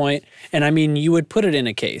vulnerable point. And I mean, you would put it in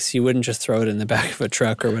a case. You wouldn't just throw it in the back of a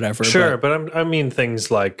truck or whatever. Sure, but I mean things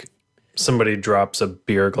like somebody drops a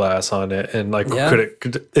beer glass on it and like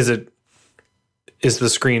is the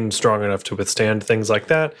screen strong enough to withstand things like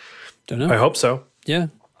that? Don't know. I hope so. Yeah.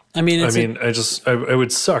 I mean, it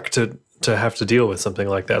would suck to have to deal with something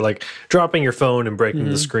like that. Like dropping your phone and breaking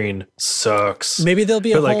the screen sucks. Maybe there'll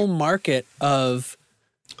be a whole market of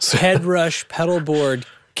Headrush pedal board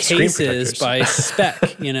cases by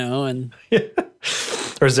spec, and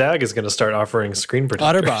or Zag is going to start offering screen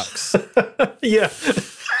protectors. OtterBox. Yeah.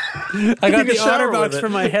 I got the OtterBox for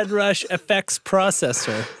my Headrush FX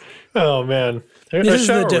processor. Oh man. This is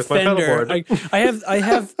the Defender. I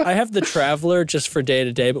have the Traveler just for day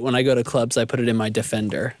to day, but when I go to clubs, I put it in my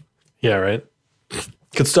Defender. Yeah, right.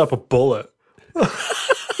 Could stop a bullet. I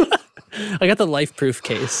got the LifeProof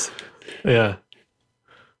case. Yeah.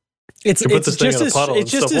 It's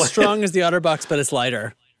just as strong as the OtterBox, but it's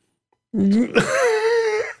lighter.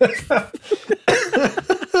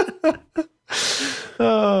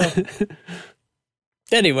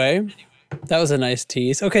 Anyway, that was a nice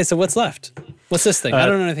tease. Okay, so what's left? What's this thing? I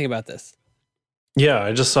don't know anything about this. Yeah,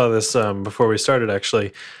 I just saw this before we started,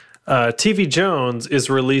 actually. TV Jones is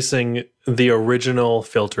releasing the original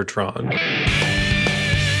Filtertron.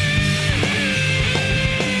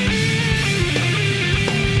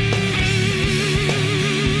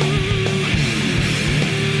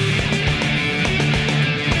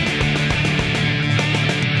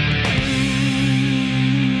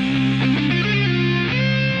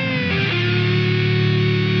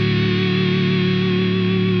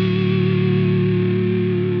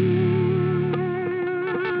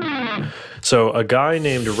 So a guy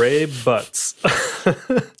named Ray Butts.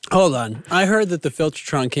 Hold on. I heard that the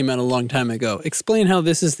Filtertron came out a long time ago. Explain how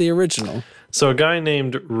this is the original. So a guy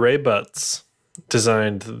named Ray Butts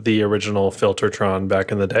designed the original Filtertron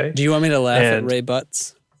back in the day. Do you want me to laugh at Ray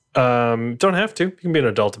Butts? Don't have to. You can be an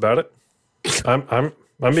adult about it. I'm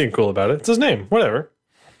being cool about it. It's his name. Whatever.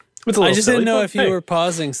 It's a little I just silly, didn't know if you were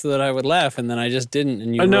pausing so that I would laugh, and then I just didn't.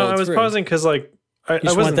 And you no, I was pausing because I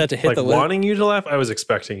wasn't want that to hit the wanting you to laugh. I was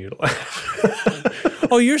expecting you to laugh.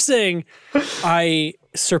 Oh, you're saying I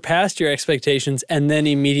surpassed your expectations and then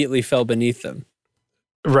immediately fell beneath them.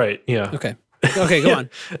 Right. Yeah. Okay. Okay. Go on.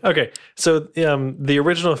 Okay. So the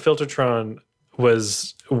original Filtertron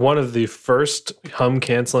was one of the first hum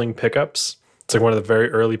canceling pickups. It's like one of the very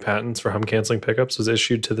early patents for hum canceling pickups was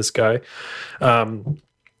issued to this guy. And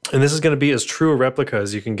this is going to be as true a replica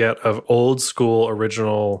as you can get of old school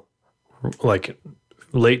original, like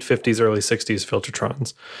late 50s, early 60s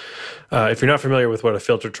Filtertrons. If you're not familiar with what a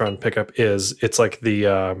Filtertron pickup is, it's like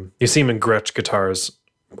you see them in Gretsch guitars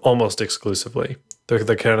almost exclusively. They're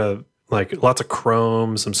kind of like lots of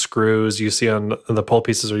chrome, some screws. You see on the pole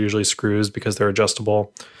pieces are usually screws because they're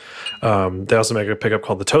adjustable. They also make a pickup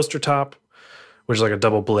called the Toaster Top, which is like a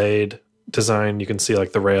double blade design. You can see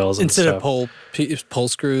like the rails and Instead stuff. of pole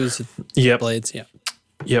screws, Yep. blades. Yeah.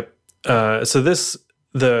 Yep. So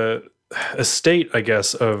the estate, I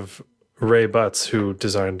guess, of Ray Butts, who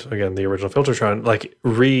designed again the original Filtertron, like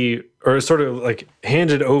sort of like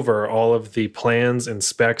handed over all of the plans and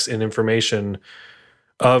specs and information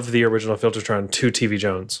of the original Filtertron to TV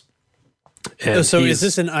Jones. And so is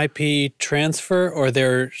this an IP transfer, or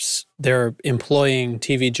they're employing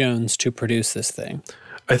TV Jones to produce this thing?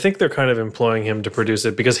 I think they're kind of employing him to produce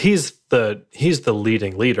it because he's the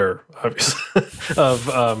leading leader, obviously, of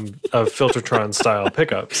Filtertron style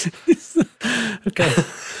pickups. Okay.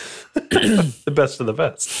 The best of the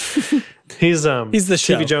best. He's the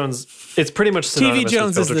show. TV Jones. It's pretty much synonymous TV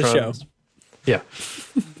Jones with is the show. Yeah,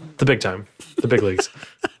 the big time, the big leagues.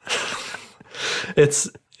 It's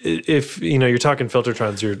if you're talking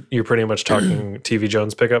Filtertrons, you're pretty much talking TV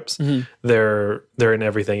Jones pickups. Mm-hmm. They're in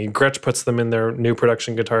everything. Gretsch puts them in their new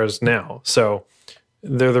production guitars now, so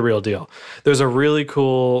they're the real deal. There's a really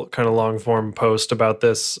cool kind of long form post about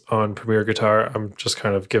this on Premier Guitar. I'm just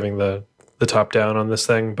kind of giving the top down on this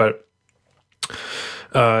thing, but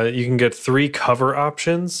you can get 3 cover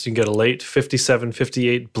options. You can get a late 57,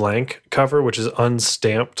 58 blank cover, which is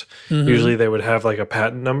unstamped. Mm-hmm. Usually they would have like a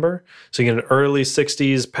patent number. So you get an early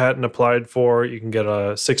 60s patent applied for. You can get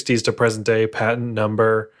a 60s to present day patent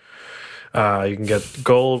number. You can get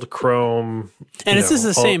gold, chrome. And this is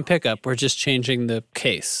the same pickup. We're just changing the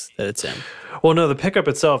case that it's in. Well, no, the pickup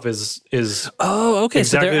itself is oh, okay.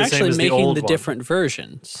 Exactly so they're actually making the one. different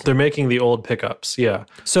versions. They're making the old pickups, yeah.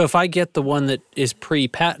 So if I get the one that is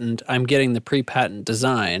pre-patent, I'm getting the pre-patent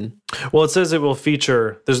design. Well, it says it will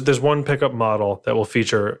feature. There's one pickup model that will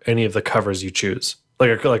feature any of the covers you choose,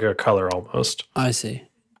 like a color almost. I see.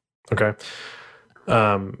 Okay.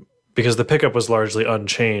 Because the pickup was largely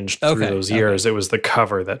unchanged through those years. It was the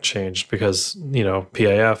cover that changed because,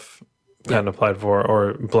 PAF, patent applied for,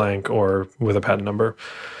 or blank, or with a patent number.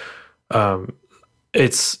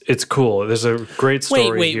 It's cool. There's a great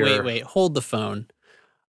story here. Wait. Hold the phone.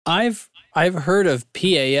 I've heard of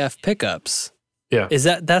PAF pickups. Yeah.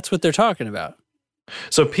 That's what they're talking about?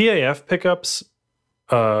 So PAF pickups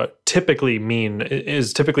typically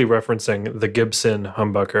referencing the Gibson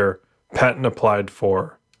humbucker patent applied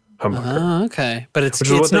for humbucker. Oh, okay. But it's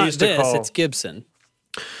not this, it's Gibson.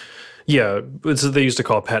 Yeah, they used to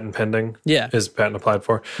call patent pending. Yeah, is patent applied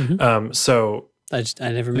for. Mm-hmm. So I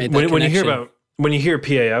never made that connection. When you hear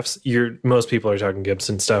PAFs, most people are talking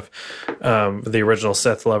Gibson stuff. The original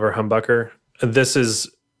Seth Lover humbucker. This is,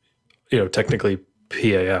 technically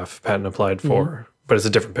PAF, patent applied for, but it's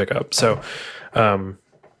a different pickup. So,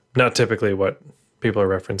 not typically what people are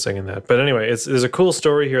referencing in that. But anyway, there's a cool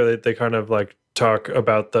story here that they kind of like talk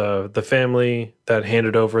about the family that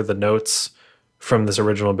handed over the notes from this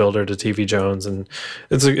original builder to TV Jones, and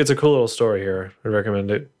it's a cool little story here. I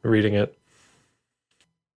recommend reading it.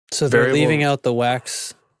 So they're leaving out the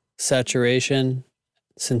wax saturation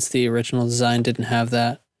since the original design didn't have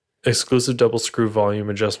that. Exclusive double screw volume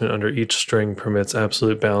adjustment under each string permits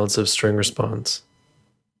absolute balance of string response.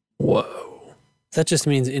 Whoa. That just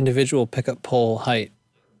means individual pickup pole height.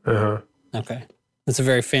 Uh-huh. Okay. That's a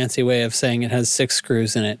very fancy way of saying it has 6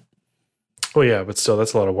 screws in it. Well, yeah, but still,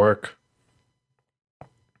 that's a lot of work.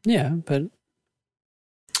 Yeah, but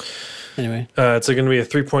anyway. It's going to be a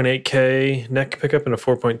 3.8K neck pickup and a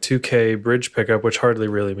 4.2K bridge pickup, which hardly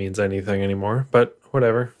really means anything anymore, but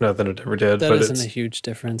whatever. Not that it ever did. That but isn't a huge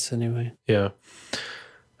difference anyway. Yeah.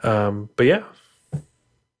 But yeah,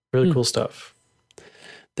 really cool stuff.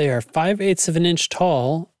 They are 5/8 of an inch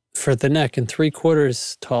tall for the neck and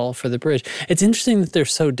 3/4 tall for the bridge. It's interesting that they're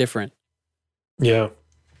so different. Yeah.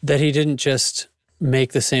 That he didn't just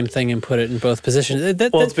make the same thing and put it in both positions.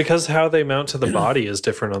 It's because how they mount to the body is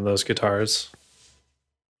different on those guitars.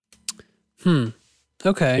 Okay.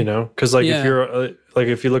 Because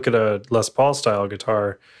if you look at a Les Paul style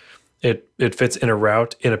guitar, it fits in a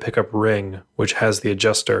route in a pickup ring, which has the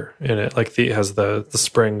adjuster in it. It has the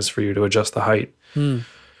springs for you to adjust the height. So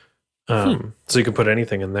you can put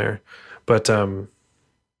anything in there. But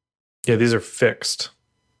these are fixed,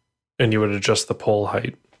 and you would adjust the pole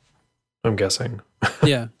height, I'm guessing.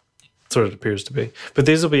 Yeah. That's what it appears to be. But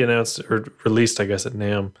these will be announced or released, I guess, at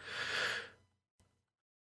NAMM.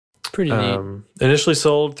 Pretty neat. Initially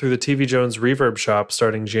sold through the TV Jones Reverb shop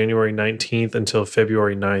starting January 19th until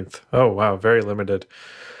February 9th. Oh, wow. Very limited.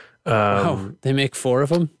 Wow. They make 4 of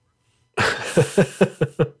them?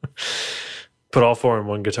 Put all 4 in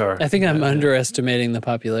one guitar. I think I'm underestimating the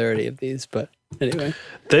popularity of these, but Anyway,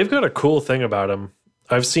 They've got a cool thing about them.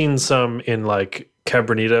 I've seen some in like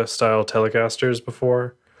Cabronita style Telecasters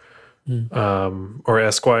before, or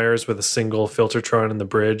Esquires with a single Filtertron in the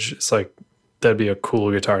bridge. It's like that'd be a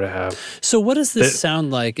cool guitar to have. so what does this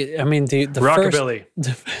sound like? I mean, the Rockabilly.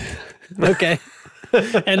 Okay.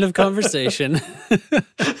 End of conversation.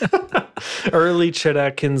 Early Chet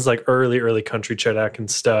Atkins, like early country Chet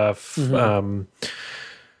Atkins stuff. Kind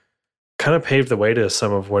of paved the way to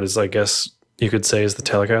some of what is, I guess you could say, is the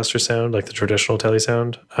Telecaster sound, like the traditional Tele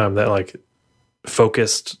sound. That like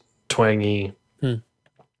focused, twangy,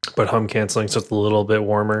 but hum canceling, so it's a little bit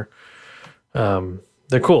warmer.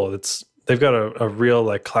 They're cool. They've got a real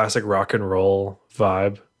like classic rock and roll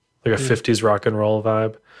vibe, like a 50s rock and roll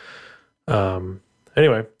vibe.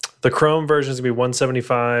 Anyway, the Chrome version is going to be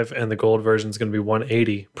 $175 and the gold version is going to be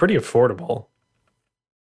 $180. Pretty affordable.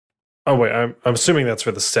 Oh, wait, I'm assuming that's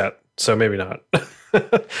for the set, so maybe not.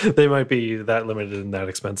 They might be that limited and that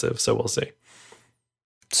expensive, so we'll see.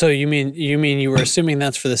 So you mean you were assuming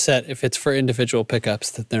that's for the set? If it's for individual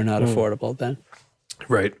pickups, that they're not affordable then?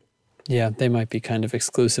 Right. Yeah, they might be kind of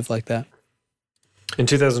exclusive like that. In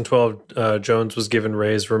 2012, Jones was given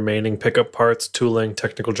Ray's remaining pickup parts, tooling,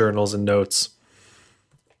 technical journals, and notes.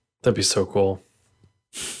 That'd be so cool.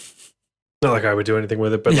 Not like I would do anything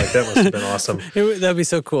with it, but like that must have been awesome. That'd be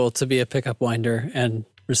so cool to be a pickup winder and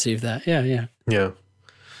receive that. Yeah.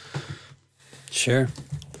 Sure.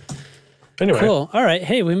 Anyway. Cool. All right.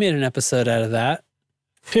 Hey, we made an episode out of that.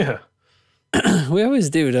 Yeah. We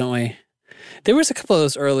always do, don't we? There was a couple of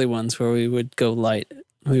those early ones where we would go light.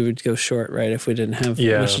 We would go short, right, if we didn't have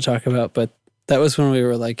much to talk about. But that was when we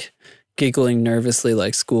were like giggling nervously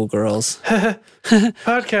like schoolgirls.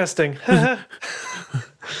 Podcasting.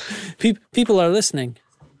 People are listening.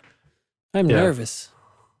 I'm nervous.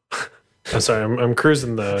 I'm sorry. I'm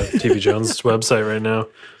cruising the TV Jones website right now.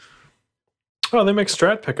 Oh, they make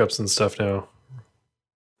Strat pickups and stuff now.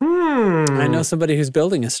 I know somebody who's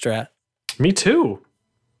building a Strat. Me too.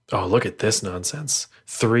 Oh, look at this nonsense.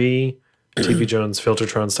 3 TV Jones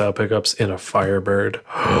Filtertron style pickups in a Firebird.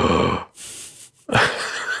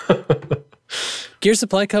 Gear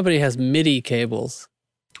Supply Company has MIDI cables.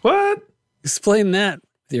 What? Explain that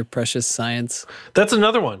with your precious science. That's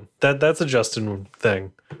another one. That's a Justin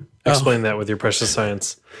thing. Explain that with your precious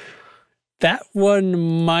science. That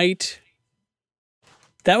one might.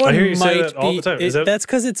 That one I hear you might say that all the time. That's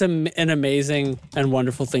because it's an amazing and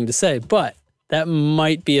wonderful thing to say, but that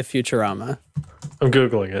might be a Futurama. I'm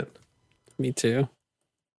Googling it. Me too.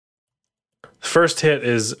 First hit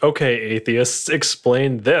is, okay, atheists,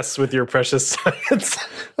 explain this with your precious science.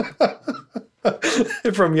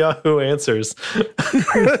 From Yahoo Answers.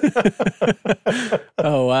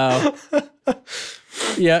 Oh, wow.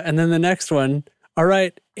 Yeah, and then the next one. All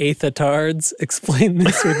right, athetards, explain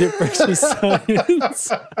this with your precious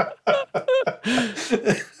science.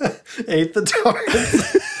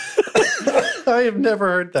 Athetards. I have never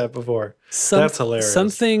heard that before. That's hilarious.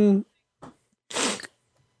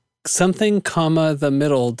 Something, comma,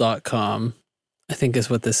 themiddle.com, I think is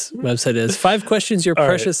what this website is. 5 questions your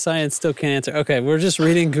precious science still can't answer. Okay, we're just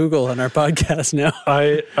reading Google on our podcast now.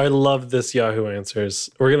 I love this Yahoo Answers.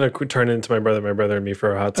 We're going to turn it into my brother and me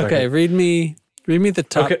for a hot second. Okay, read me the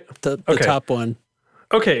top, the top one.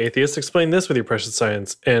 Okay, atheists, explain this with your precious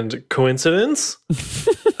science. And coincidence?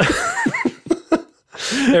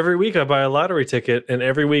 Every week I buy a lottery ticket, and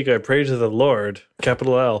every week I pray to the Lord,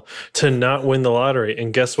 capital L, to not win the lottery.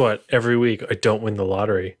 And guess what? Every week I don't win the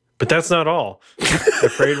lottery. But that's not all. I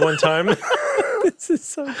prayed one time. This is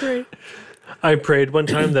so great. I prayed one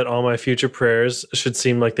time that all my future prayers should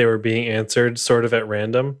seem like they were being answered sort of at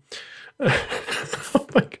random. Oh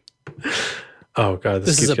my God. Oh God,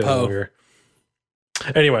 this keeps getting longer.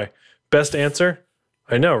 Anyway, best answer?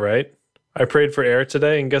 I know, right? I prayed for air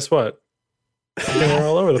today, and guess what? We're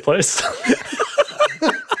all over the place.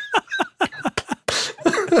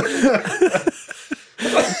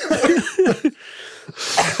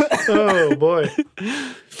 Oh boy.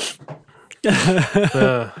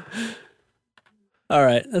 All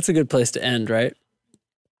right, that's a good place to end, right?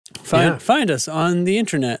 Find us on the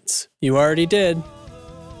internets. You already did.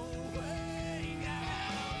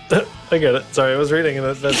 I get it. Sorry, I was reading and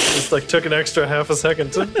that just like took an extra half a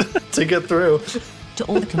second to get through. To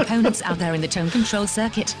all the components out there in the tone control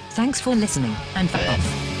circuit, thanks for listening and for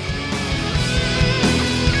off.